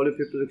 calling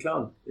people the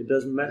clown. It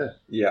doesn't matter.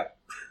 Yeah,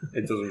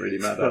 it doesn't really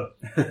matter.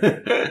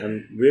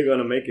 And we're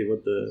gonna make it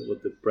what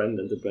the brand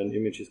and the brand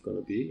image is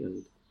gonna be.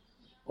 And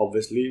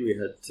obviously, we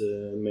had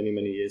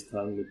many years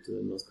time with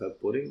North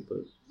Kiteboarding,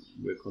 but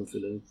we're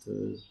confident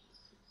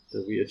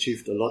that we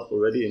achieved a lot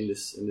already in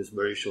this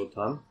very short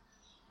time,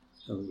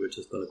 and we're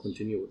just gonna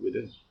continue what we're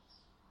doing.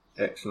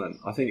 Excellent.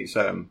 I think it's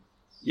I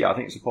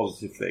think it's a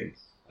positive thing.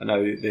 I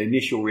know the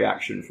initial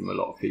reaction from a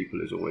lot of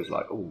people is always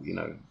like, oh,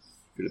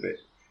 feel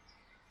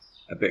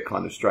a bit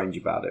kind of strange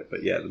about it.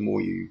 But yeah, the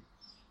more you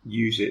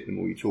use it, the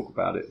more you talk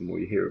about it, the more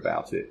you hear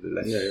about it, the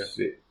less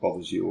it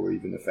bothers you or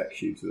even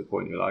affects you to the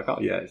point you're like, oh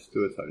yeah, it's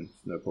duotone,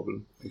 it's no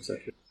problem.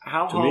 Exactly.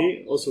 How to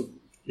me, also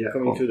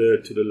coming to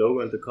the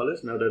logo and the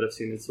colors, now that I've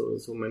seen it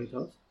so many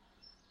times,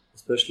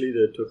 especially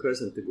the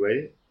turquoise and the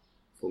grey,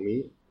 for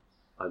me,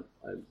 I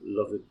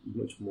love it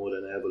much more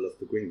than I ever loved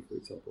the green, for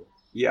example.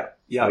 Yeah,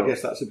 so I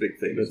guess that's a big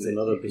thing. That's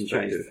another you can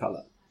change the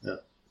colour. Yeah,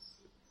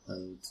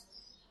 and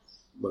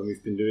when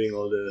we've been doing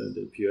all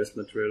the POS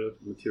material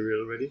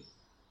already,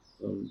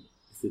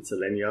 if it's a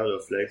lanyard or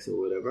flags or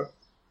whatever,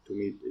 to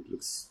me it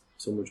looks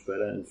so much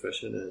better and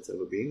fresher than it's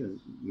ever been. And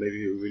maybe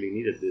you really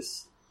needed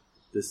this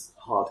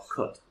hard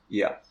cut.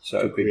 Yeah,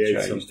 so to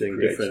create something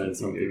different and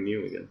something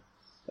new again.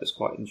 That's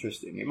quite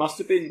interesting. It must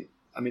have been.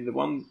 I mean, the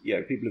one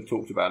people have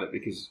talked about it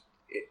because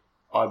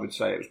I would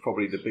say it was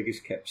probably the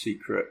biggest kept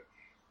secret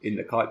in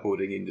the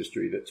kiteboarding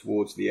industry that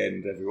towards the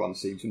end everyone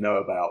seemed to know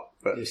about,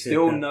 but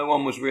still no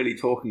one was really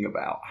talking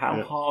about.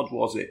 How hard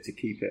was it to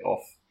keep it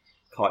off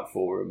Kite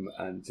Forum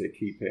and to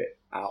keep it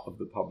out of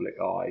the public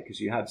eye? Because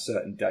you had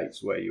certain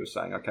dates where you were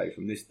saying, okay,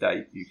 from this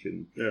date you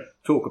can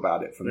talk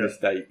about it, from this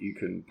date you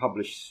can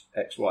publish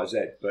X, Y, Z,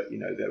 but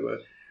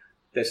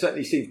there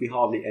certainly seemed to be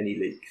hardly any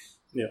leaks.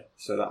 Yeah.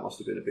 So that must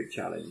have been a big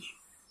challenge.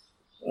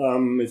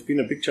 It's been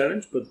a big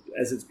challenge, but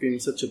as it's been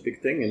such a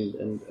big thing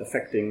and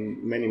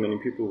affecting many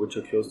people which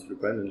are close to the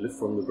brand and live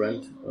from the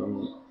brand,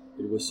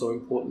 it was so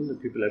important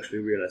that people actually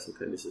realized,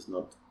 okay, this is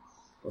not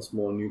a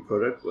small new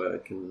product where I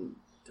can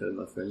tell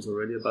my friends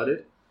already about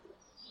it.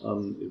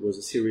 It was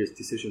a serious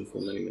decision for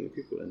many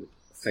people, and it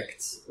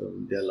affects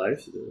their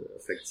lives, it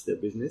affects their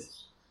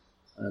business,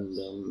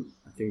 and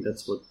I think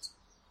that's what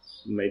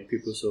made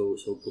people so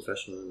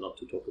professional and not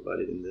to talk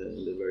about it in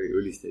the very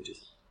early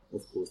stages.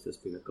 Of course, there's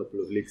been a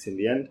couple of leaks in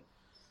the end.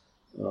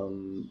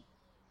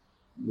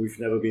 We've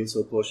never been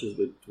so cautious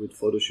with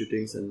photo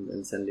shootings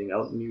and sending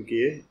out new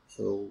gear.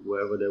 So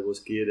wherever there was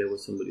gear, there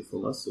was somebody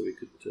from us, so we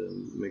could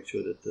make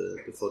sure that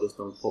the photos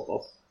don't pop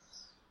up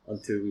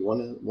until we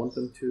want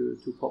them to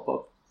pop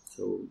up.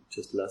 So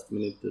just last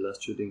minute, the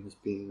last shooting has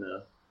been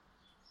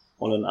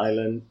on an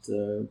island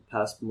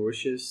past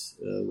Mauritius,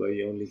 where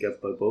you only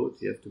get by boat.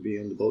 You have to be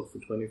on the boat for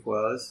 24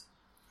 hours.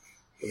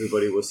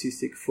 Everybody was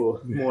seasick for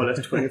more or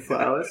less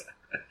 24 hours.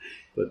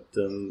 But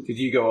did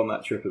you go on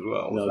that trip as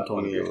well? No,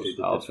 Tommy actually did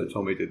that so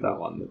Tommy did that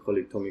one. My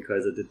colleague Tommy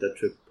Kaiser did that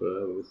trip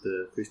with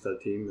the freestyle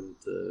team, and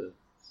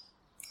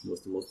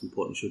was the most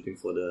important shooting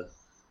for the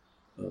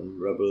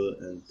Rebel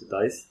and the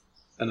Dice.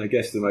 And I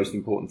guess the most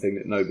important thing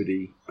that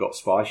nobody got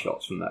spy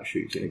shots from that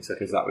shooting,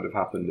 because that would have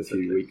happened a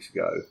few weeks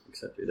ago.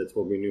 Exactly, that's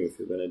what we knew. If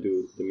you're going to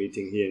do the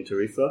meeting here in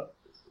Tarifa,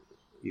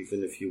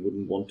 even if you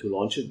wouldn't want to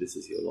launch it, this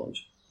is your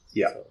launch.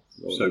 Yeah,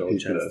 so no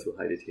chance to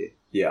hide it here.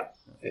 Yeah,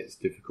 it's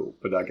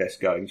difficult. But I guess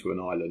going to an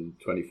island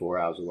 24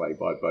 hours away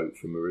by boat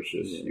from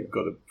Mauritius, you've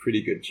got a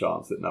pretty good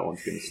chance that no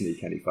one's going to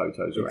sneak any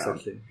photos around.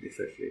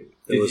 Exactly.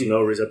 There was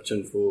no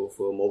reception for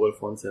mobile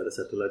phones. They had a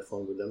satellite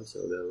phone with them, so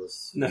there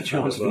was no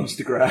chance of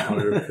Instagram.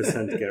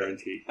 100%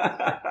 guarantee.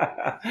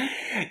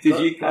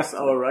 Plus,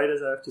 our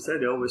riders, I have to say,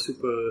 they're always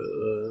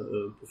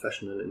super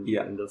professional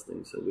in those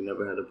things, so we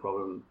never had a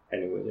problem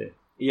anywhere there.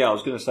 Yeah, I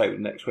was going to say, the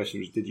next question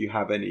was, did you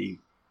have any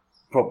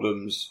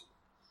problems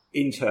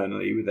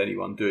internally with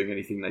anyone doing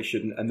anything they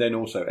shouldn't, and then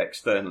also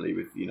externally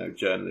with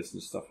journalists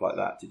and stuff like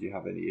that? Did you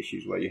have any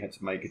issues where you had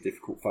to make a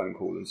difficult phone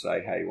call and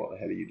say, hey, what the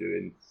hell are you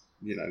doing,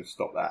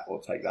 stop that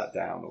or take that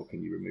down, or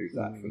can you remove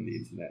that from the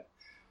internet?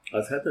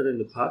 I've had that in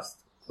the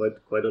past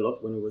quite a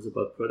lot when it was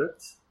about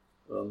products,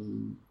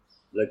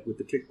 like with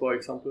the Clickbar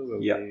example, where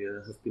we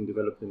have been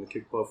developing the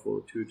Clickbar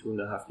for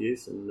 2.5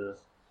 years, and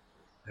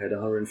I had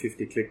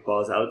 150 click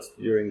bars out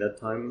during that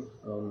time,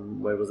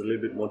 where it was a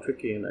little bit more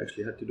tricky, and I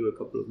actually had to do a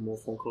couple of more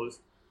phone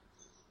calls,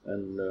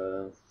 and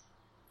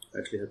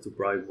actually had to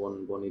bribe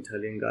one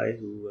Italian guy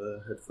who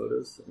had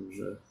photos,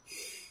 and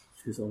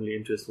his only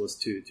interest was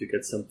to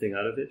get something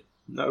out of it.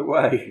 No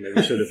way.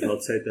 Maybe should have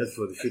not said that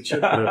for the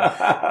future,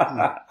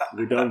 but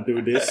we don't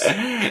do this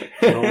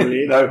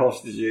normally. No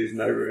hostages,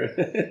 no...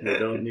 We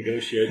don't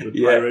negotiate with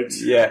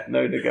pirates. Yeah,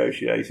 no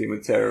negotiating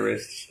with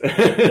terrorists.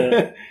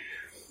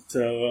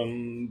 So,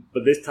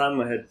 but this time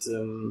I had,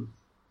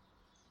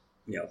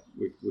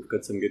 we've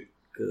got some good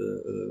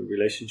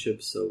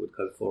relationships. So with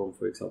Kite Forum,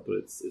 for example,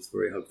 it's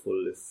very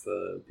helpful if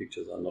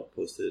pictures are not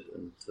posted.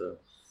 And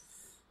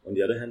on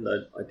the other hand,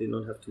 I did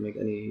not have to make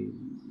any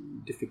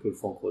difficult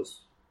phone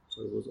calls.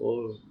 So it was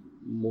all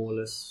more or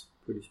less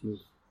pretty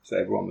smooth. So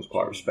everyone was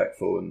quite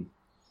respectful and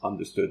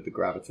understood the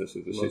gravitas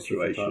of the Most of the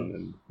situation, time.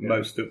 and Yeah.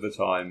 most of the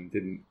time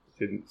didn't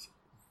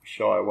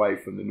shy away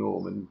from the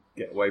norm and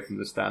get away from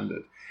the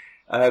standard.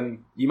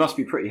 You must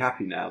be pretty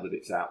happy now that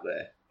it's out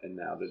there and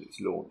now that it's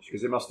launched,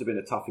 because it must have been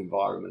a tough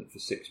environment for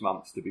 6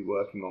 months to be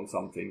working on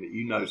something that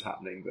you know is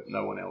happening but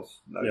no one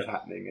else knows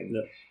happening, and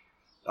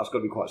that's got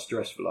to be quite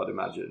stressful, I'd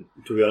imagine.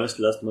 To be honest,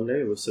 last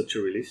Monday was such a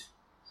release,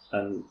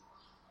 and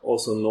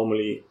also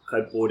normally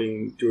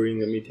kiteboarding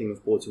during a meeting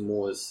of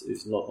Baltimore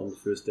is not on the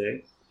first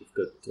day. We've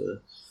got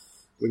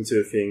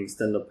windsurfing,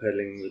 stand-up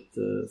paddling with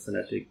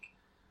Fanatic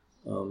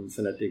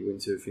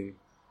windsurfing.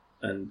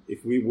 And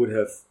if we would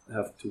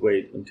have to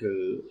wait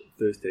until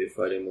Thursday,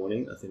 Friday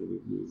morning, I think we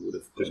would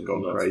have Just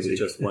gone nuts. crazy. We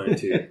just wanted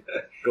to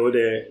go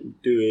there,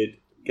 do it,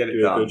 Get it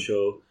do done. a good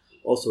show.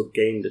 Also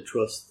gain the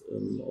trust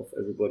of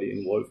everybody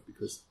involved,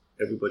 because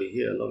everybody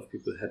here, a lot of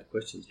people had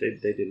questions. They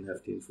didn't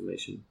have the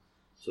information.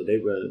 So they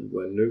were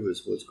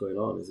nervous. What's going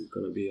on? Is it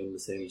going to be on the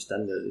same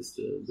standard? Is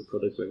the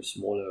product range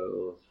smaller,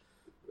 or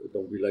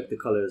don't we like the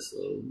colors,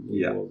 or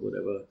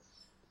whatever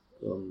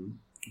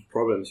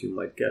problems you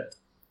might get?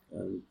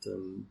 And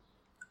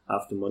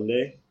after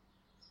Monday,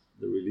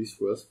 the release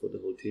for us, for the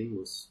whole team,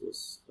 was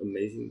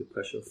amazing. The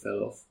pressure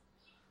fell off.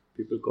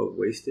 People got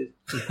wasted.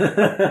 So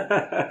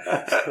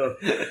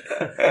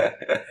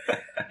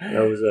that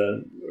was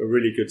a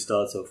really good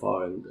start so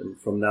far. And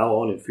from now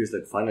on, it feels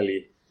like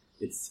finally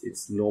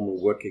it's normal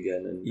work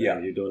again, and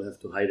you don't have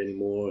to hide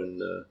anymore.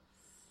 And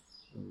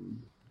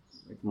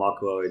like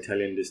Marco, our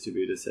Italian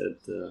distributor, said,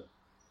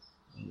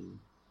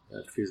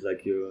 it feels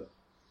like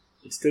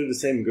it's still the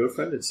same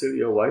girlfriend, it's still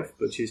your wife,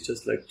 but she's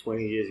just like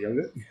 20 years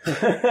younger.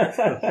 That's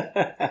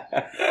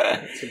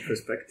a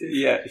perspective.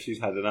 Yeah, she's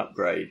had an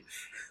upgrade.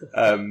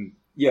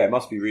 It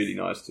must be really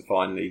nice to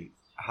finally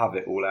have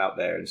it all out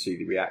there and see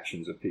the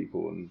reactions of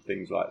people and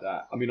things like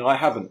that. I mean, I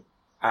haven't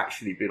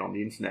actually been on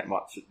the internet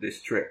much at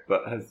this trip,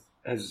 but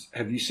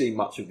have you seen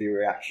much of the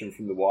reaction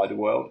from the wider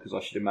world? Because I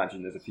should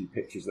imagine there's a few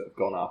pictures that have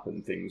gone up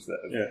and things that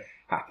have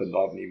happened.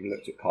 I haven't even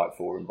looked at Kite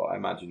Forum, but I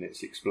imagine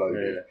it's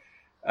exploded. Yeah.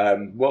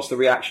 What's the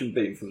reaction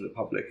been from the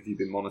public? Have you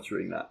been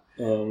monitoring that?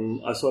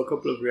 I saw a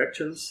couple of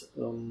reactions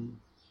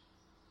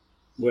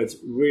where it's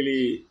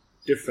really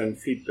different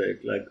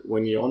feedback. Like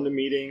when you're on the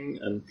meeting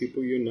and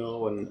people you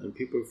know and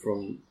people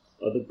from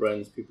other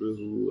brands, people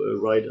who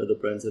ride other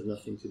brands have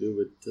nothing to do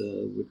with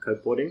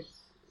kiteboarding.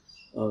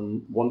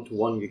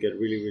 One-to-one, you get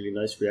really, really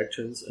nice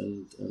reactions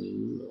and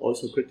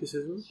also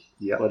criticism,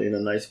 but in a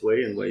nice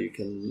way, and where you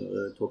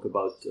can talk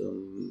about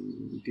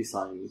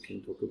design, you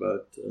can talk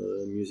about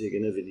music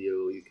in a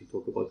video, you can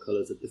talk about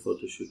colors at the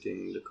photo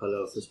shooting, the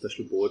color of a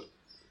special board,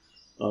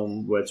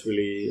 where it's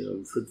really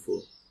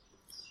fruitful.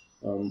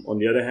 On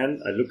the other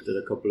hand, I looked at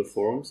a couple of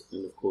forums,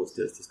 and of course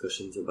there's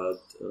discussions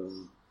about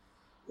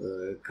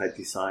kite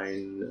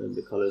design,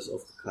 the colors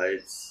of the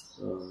kites.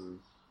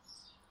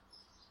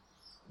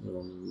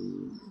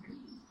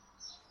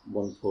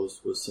 One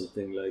post was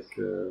something like,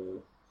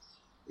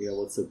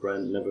 what's the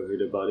brand? Never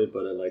heard about it,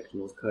 but I like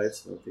North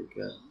Kites. I think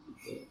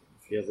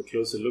if you have a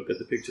closer look at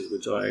the pictures,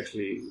 which are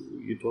actually,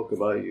 you talk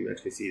about, you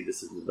actually see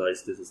this is the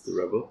Dice, this is the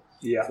Rebel.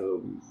 Yeah.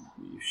 So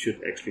you should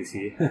actually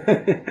see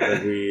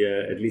that we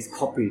at least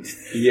copied.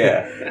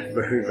 Yeah.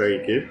 Very,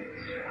 very good.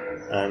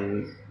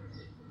 And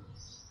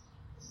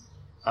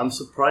I'm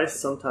surprised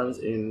sometimes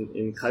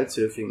in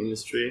kitesurfing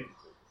industry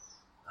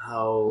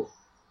how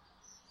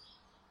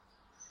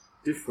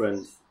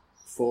different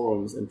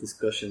forums and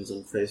discussions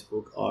on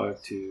Facebook are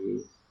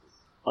to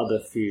other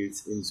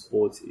fields in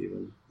sports,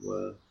 even,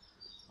 where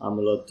I'm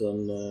a lot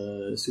on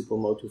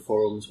supermoto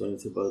forums when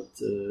it's about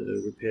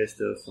repair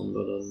stuff. I'm a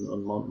lot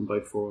on mountain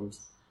bike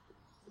forums,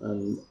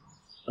 and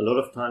a lot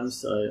of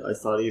times I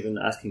start even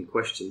asking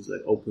questions,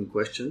 like open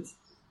questions,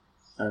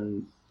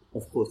 and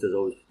of course there's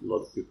always a lot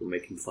of people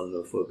making fun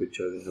of for a good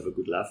show and have a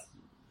good laugh.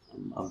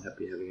 I'm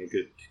happy having a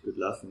good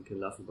laugh and can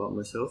laugh about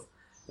myself.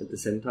 At the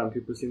same time,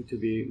 people seem to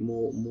be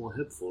more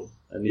helpful,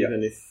 and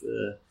even if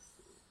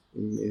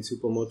in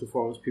supermoto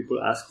forums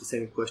people ask the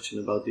same question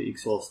about the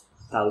exhaust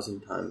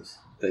 1,000 times,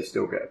 they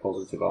still get a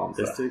positive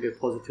answer. They still get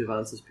positive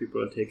answers.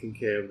 People are taking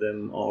care of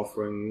them,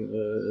 offering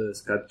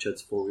Skype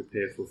chats for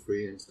repair for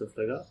free and stuff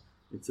like that.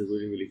 It's a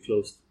really, really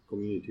close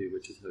community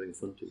which is having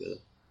fun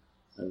together,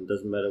 and it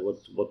doesn't matter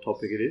what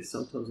topic it is.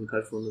 Sometimes in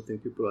kite forum, I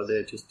think people are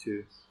there just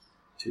to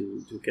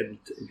get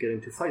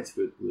into fights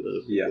with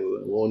other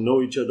people, or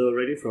know each other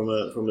already from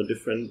a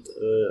different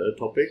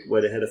topic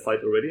where they had a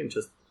fight already and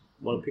just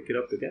want to pick it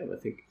up again. I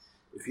think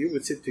if you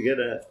would sit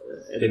together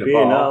at a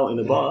beer now in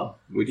a bar,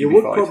 you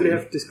would probably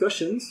have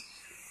discussions,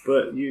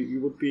 but you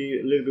would be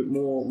a little bit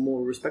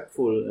more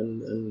respectful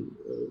and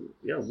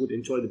would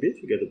enjoy the beer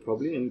together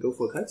probably and go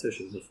for a kite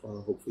session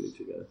hopefully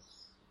together.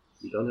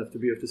 You don't have to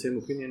be of the same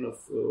opinion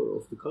of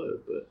the color,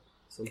 but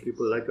some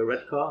people like a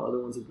red car, other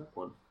ones a black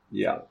one.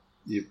 Yeah.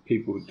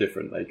 People are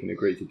different, they can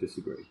agree to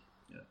disagree.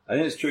 Yeah.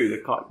 And it's true, the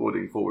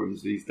kiteboarding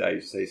forums these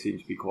days, they seem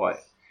to be quite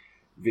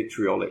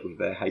vitriolic with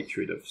their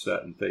hatred of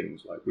certain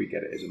things. Like, we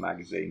get it as a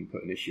magazine,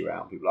 put an issue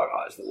out, and people are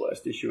like, it's the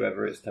worst issue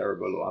ever, it's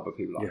terrible, or other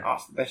people are like,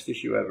 it's the best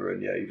issue ever,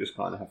 and you just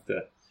kind of have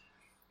to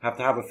have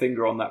to have a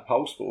finger on that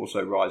pulse, but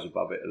also rise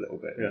above it a little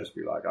bit and Yeah. just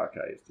be like,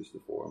 okay, it's just a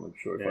forum. I'm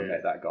sure if I Yeah.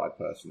 met that guy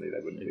personally, they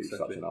wouldn't be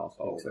Exactly. such an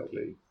arsehole.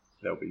 Exactly.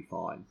 They'll be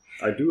fine.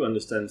 I do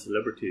understand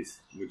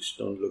celebrities which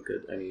don't look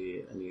at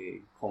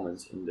any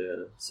comments in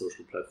their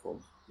social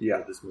platforms.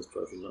 Yeah. This must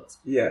drive you nuts.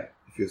 Yeah,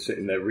 if you're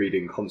sitting there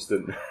reading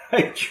constant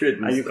hatred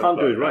And you stuff can't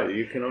do like it that. right.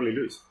 You can only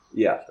lose.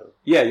 Yeah, So,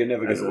 yeah, you're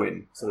never going as to a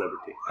win.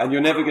 celebrity. And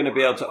you're never going to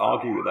be able to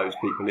argue with those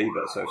people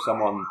either. So if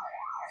someone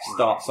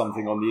starts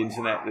something on the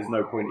internet, there's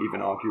no point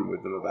even arguing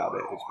with them about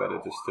it. It's better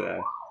just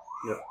to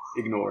Yeah.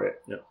 ignore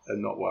it Yeah.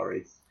 and not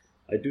worry.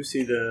 I do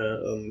see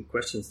the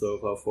questions though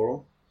of our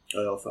forum,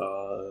 of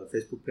our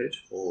Facebook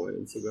page or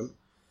Instagram,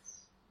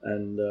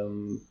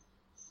 and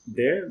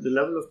there the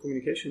level of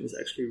communication is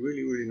actually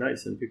really, really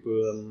nice, and people,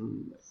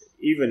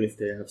 even if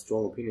they have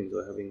strong opinions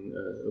or having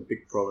a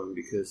big problem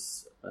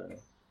because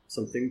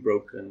something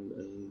broke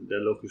and their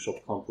local shop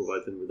can't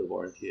provide them with a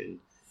warranty and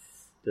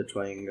they're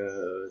trying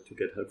to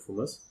get help from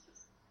us.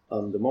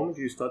 The moment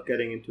you start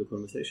getting into a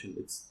conversation,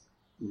 it's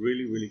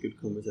really, really good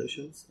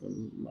conversations.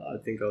 I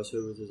think our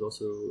service is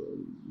also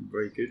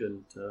very good,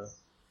 and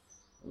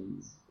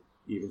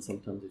even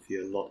sometimes if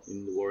you're not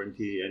in the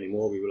warranty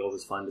anymore, we will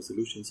always find a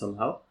solution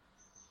somehow.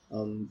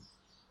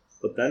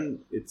 But then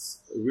it's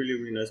a really,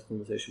 really nice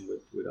conversation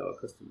with our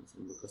customers,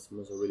 and the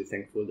customers are really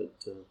thankful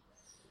that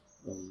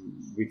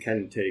we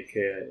can take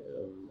care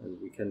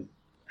and we can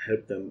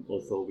help them,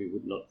 although we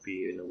would not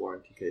be in a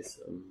warranty case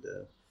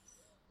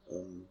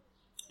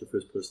the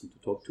first person to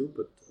talk to,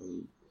 but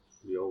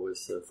we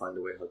always find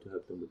a way how to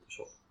help them with the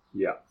shop.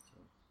 Yeah.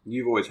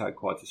 You've always had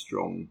quite a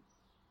strong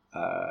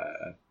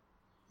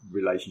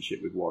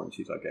relationship with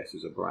warranties, I guess,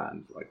 as a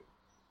brand. Like,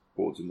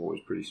 Boards and More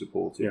is pretty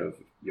supportive of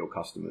your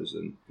customers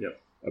and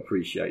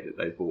appreciate that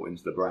they've bought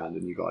into the brand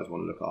and you guys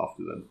want to look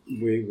after them.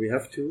 We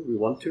have to, we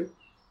want to.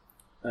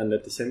 And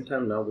at the same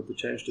time, now with the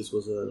change, this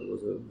was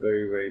a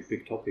very, very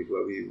big topic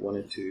where we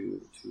wanted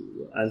to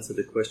answer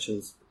the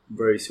questions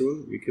very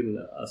soon. We couldn't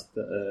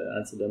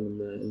answer them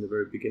in the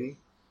very beginning.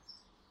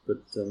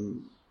 But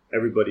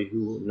everybody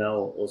who now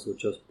also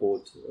just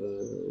bought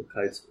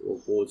kites or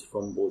boards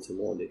from Boards and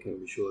More, they can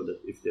be sure that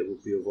if there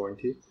would be a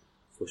warranty,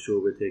 for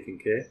sure we're taking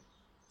care.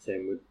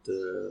 Same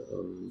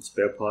with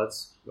spare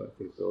parts. I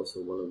think we're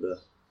also one of the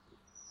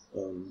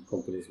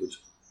companies which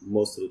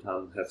most of the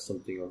time have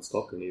something on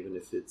stock, and even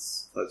if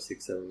it's 5,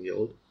 6, 7 year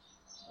old,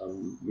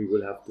 we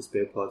will have the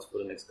spare parts for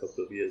the next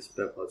couple of years.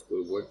 Spare parts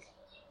will work.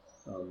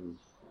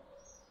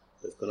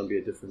 There's going to be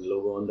a different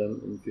logo on them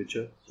in the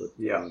future, but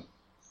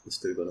it's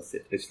still going to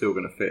fit. It's still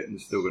going to fit and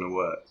it's still going to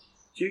work.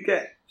 Do you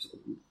get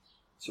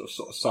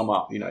sort of sum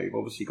up? You know, you've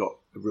obviously got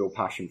a real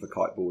passion for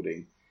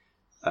kiteboarding,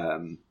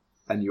 and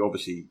you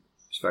obviously,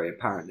 it's very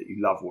apparent that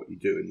you love what you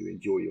do and you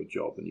enjoy your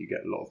job and you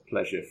get a lot of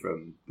pleasure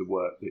from the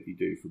work that you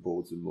do for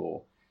Boards and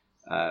More.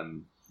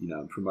 You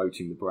know, and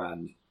promoting the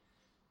brand.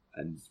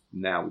 And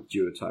now with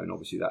Duotone,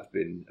 obviously that's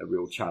been a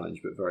real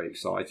challenge, but very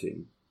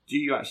exciting. Do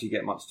you actually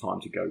get much time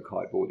to go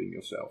kiteboarding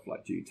yourself?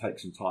 Like, do you take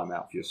some time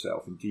out for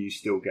yourself? And do you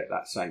still get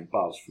that same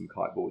buzz from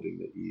kiteboarding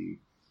that you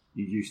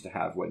used to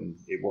have when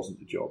it wasn't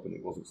the job and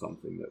it wasn't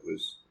something that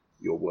was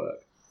your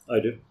work?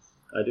 I do.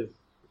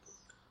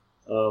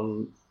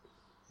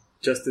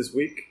 Just this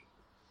week,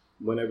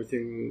 when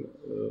everything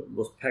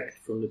was packed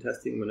from the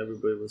testing, when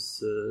everybody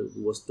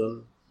was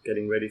done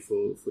getting ready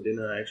for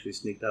dinner, I actually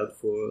sneaked out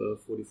for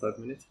 45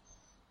 minutes.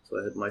 So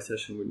I had my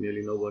session with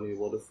nearly nobody in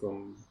water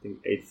from, I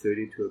think,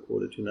 8:30 to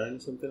 8:45 or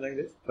something like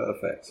this.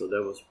 Perfect. So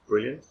that was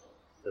brilliant.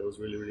 That was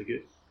really, really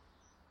good.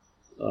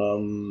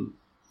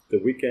 The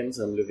weekends,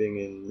 I'm living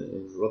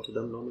in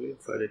Rotterdam normally,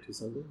 Friday to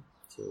Sunday.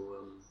 So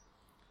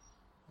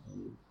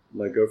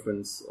my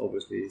girlfriend's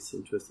obviously is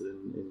interested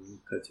in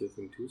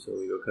kitesurfing too. So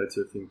we go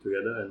kitesurfing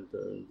together, and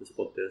the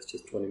spot there is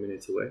just 20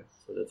 minutes away.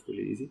 So that's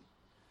really easy.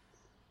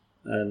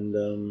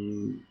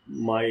 And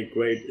my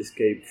great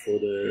escape for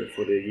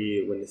the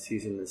year when the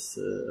season is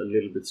a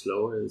little bit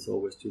slower is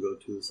always to go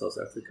to South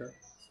Africa.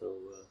 So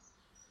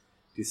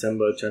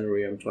December,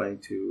 January, I'm trying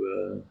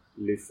to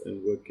live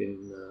and work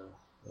in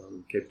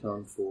Cape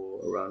Town for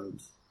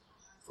around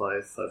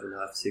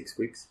 5.5, 6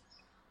 weeks.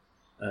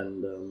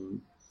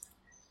 And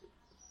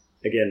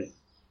again,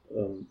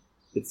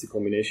 it's a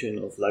combination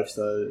of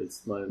lifestyle.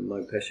 It's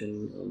my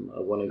passion. I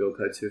want to go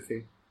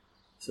kitesurfing.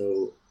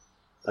 So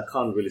I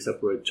can't really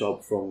separate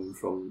job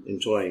from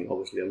enjoying.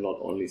 Obviously, I'm not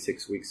only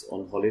 6 weeks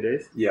on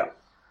holidays. Yeah.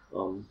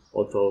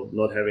 Although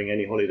not having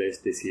any holidays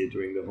this year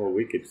during the whole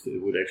week, it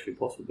would actually be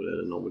possible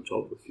at a normal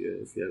job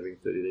if you're having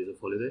 30 days of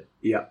holiday.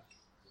 Yeah.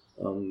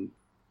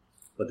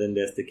 But then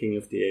there's the King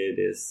of the Air.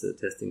 There's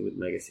testing with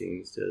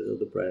magazines. There's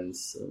other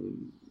brands.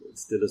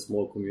 It's still a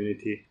small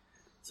community,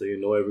 so you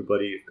know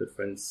everybody. You've got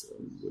friends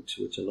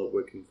which are not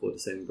working for the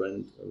same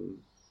brand,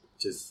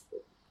 which is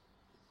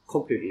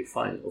completely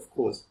fine, of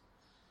course.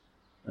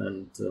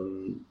 And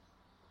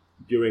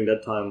during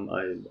that time,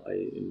 I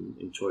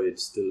enjoy it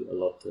still a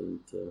lot,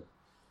 and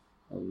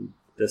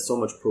there's so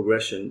much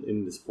progression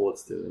in the sport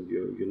still, and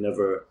you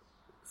never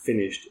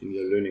finished in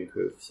your learning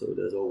curve. So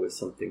there's always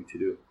something to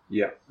do.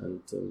 Yeah.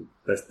 And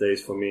best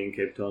days for me in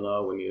Cape Town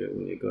are when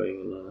you're going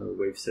on a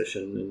wave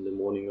session in the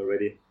morning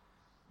already,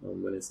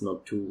 when it's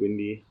not too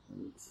windy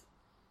and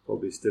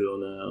probably still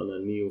on a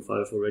Neo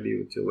 5 already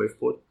with your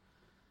waveboard.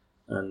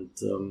 And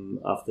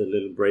after a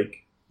little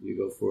break, you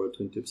go for a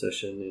twin tip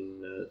session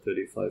in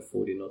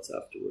 35-40 knots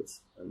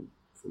afterwards. And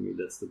for me,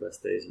 that's the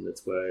best days, and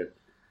that's where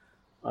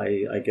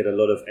I get a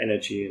lot of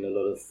energy and a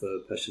lot of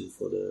passion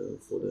for the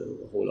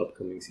whole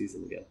upcoming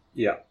season again.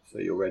 Yeah, so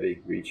you're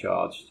ready,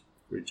 recharged.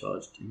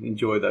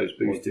 Enjoy those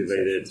boosted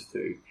sessions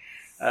too.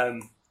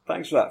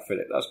 Thanks for that,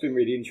 Philip. That's been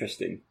really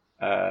interesting.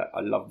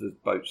 I love the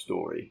boat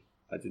story.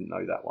 I didn't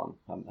know that one.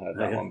 I hadn't heard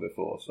that one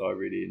before, so I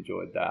really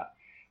enjoyed that.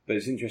 But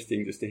it's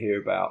interesting just to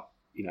hear about,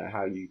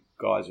 how you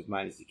guys have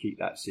managed to keep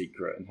that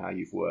secret and how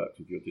you've worked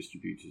with your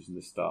distributors and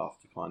the staff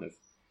to kind of,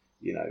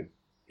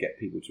 get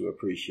people to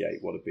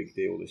appreciate what a big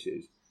deal this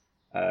is.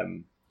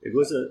 It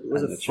was a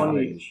funny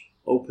challenge.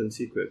 Open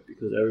secret,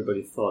 because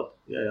everybody thought,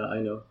 yeah, I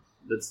know,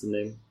 that's the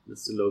name,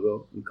 that's the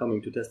logo. I'm coming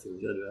to testing.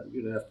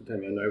 You don't have to tell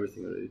me, I know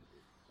everything already.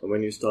 And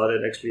when you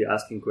started actually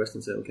asking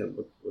questions, say, okay,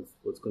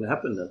 what's going to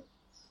happen then?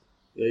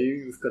 Yeah,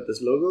 you've got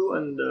this logo,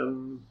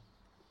 and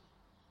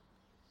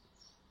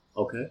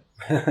okay.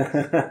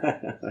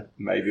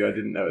 Maybe I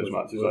didn't know as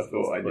much as I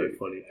thought I knew.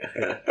 Funny.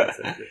 Yeah,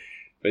 exactly.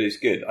 But it's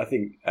good. I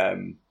think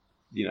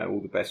all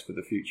the best for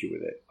the future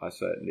with it. I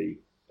certainly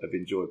have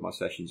enjoyed my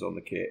sessions on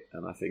the kit,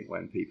 and I think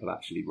when people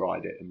actually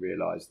ride it and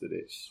realise that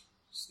it's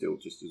still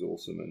just as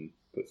awesome and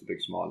puts a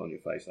big smile on your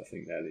face, I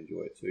think they'll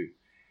enjoy it too.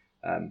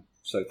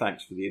 So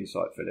thanks for the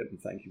insight, Philip,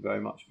 and thank you very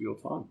much for your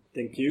time.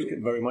 Thank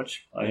you very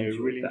much. I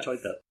really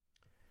enjoyed that.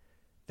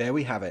 There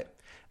we have it.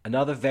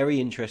 Another very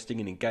interesting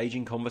and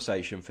engaging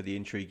conversation for the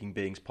Intriguing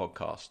Beings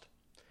podcast.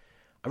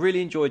 I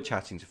really enjoyed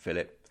chatting to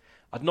Philip.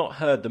 I'd not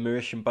heard the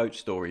Mauritian boat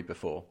story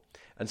before,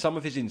 and some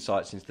of his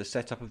insights into the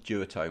setup of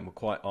Duotone were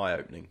quite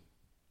eye-opening.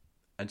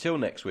 Until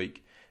next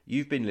week,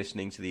 you've been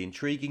listening to the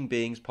Intriguing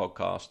Beings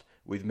podcast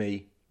with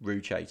me,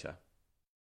 Roo Chater.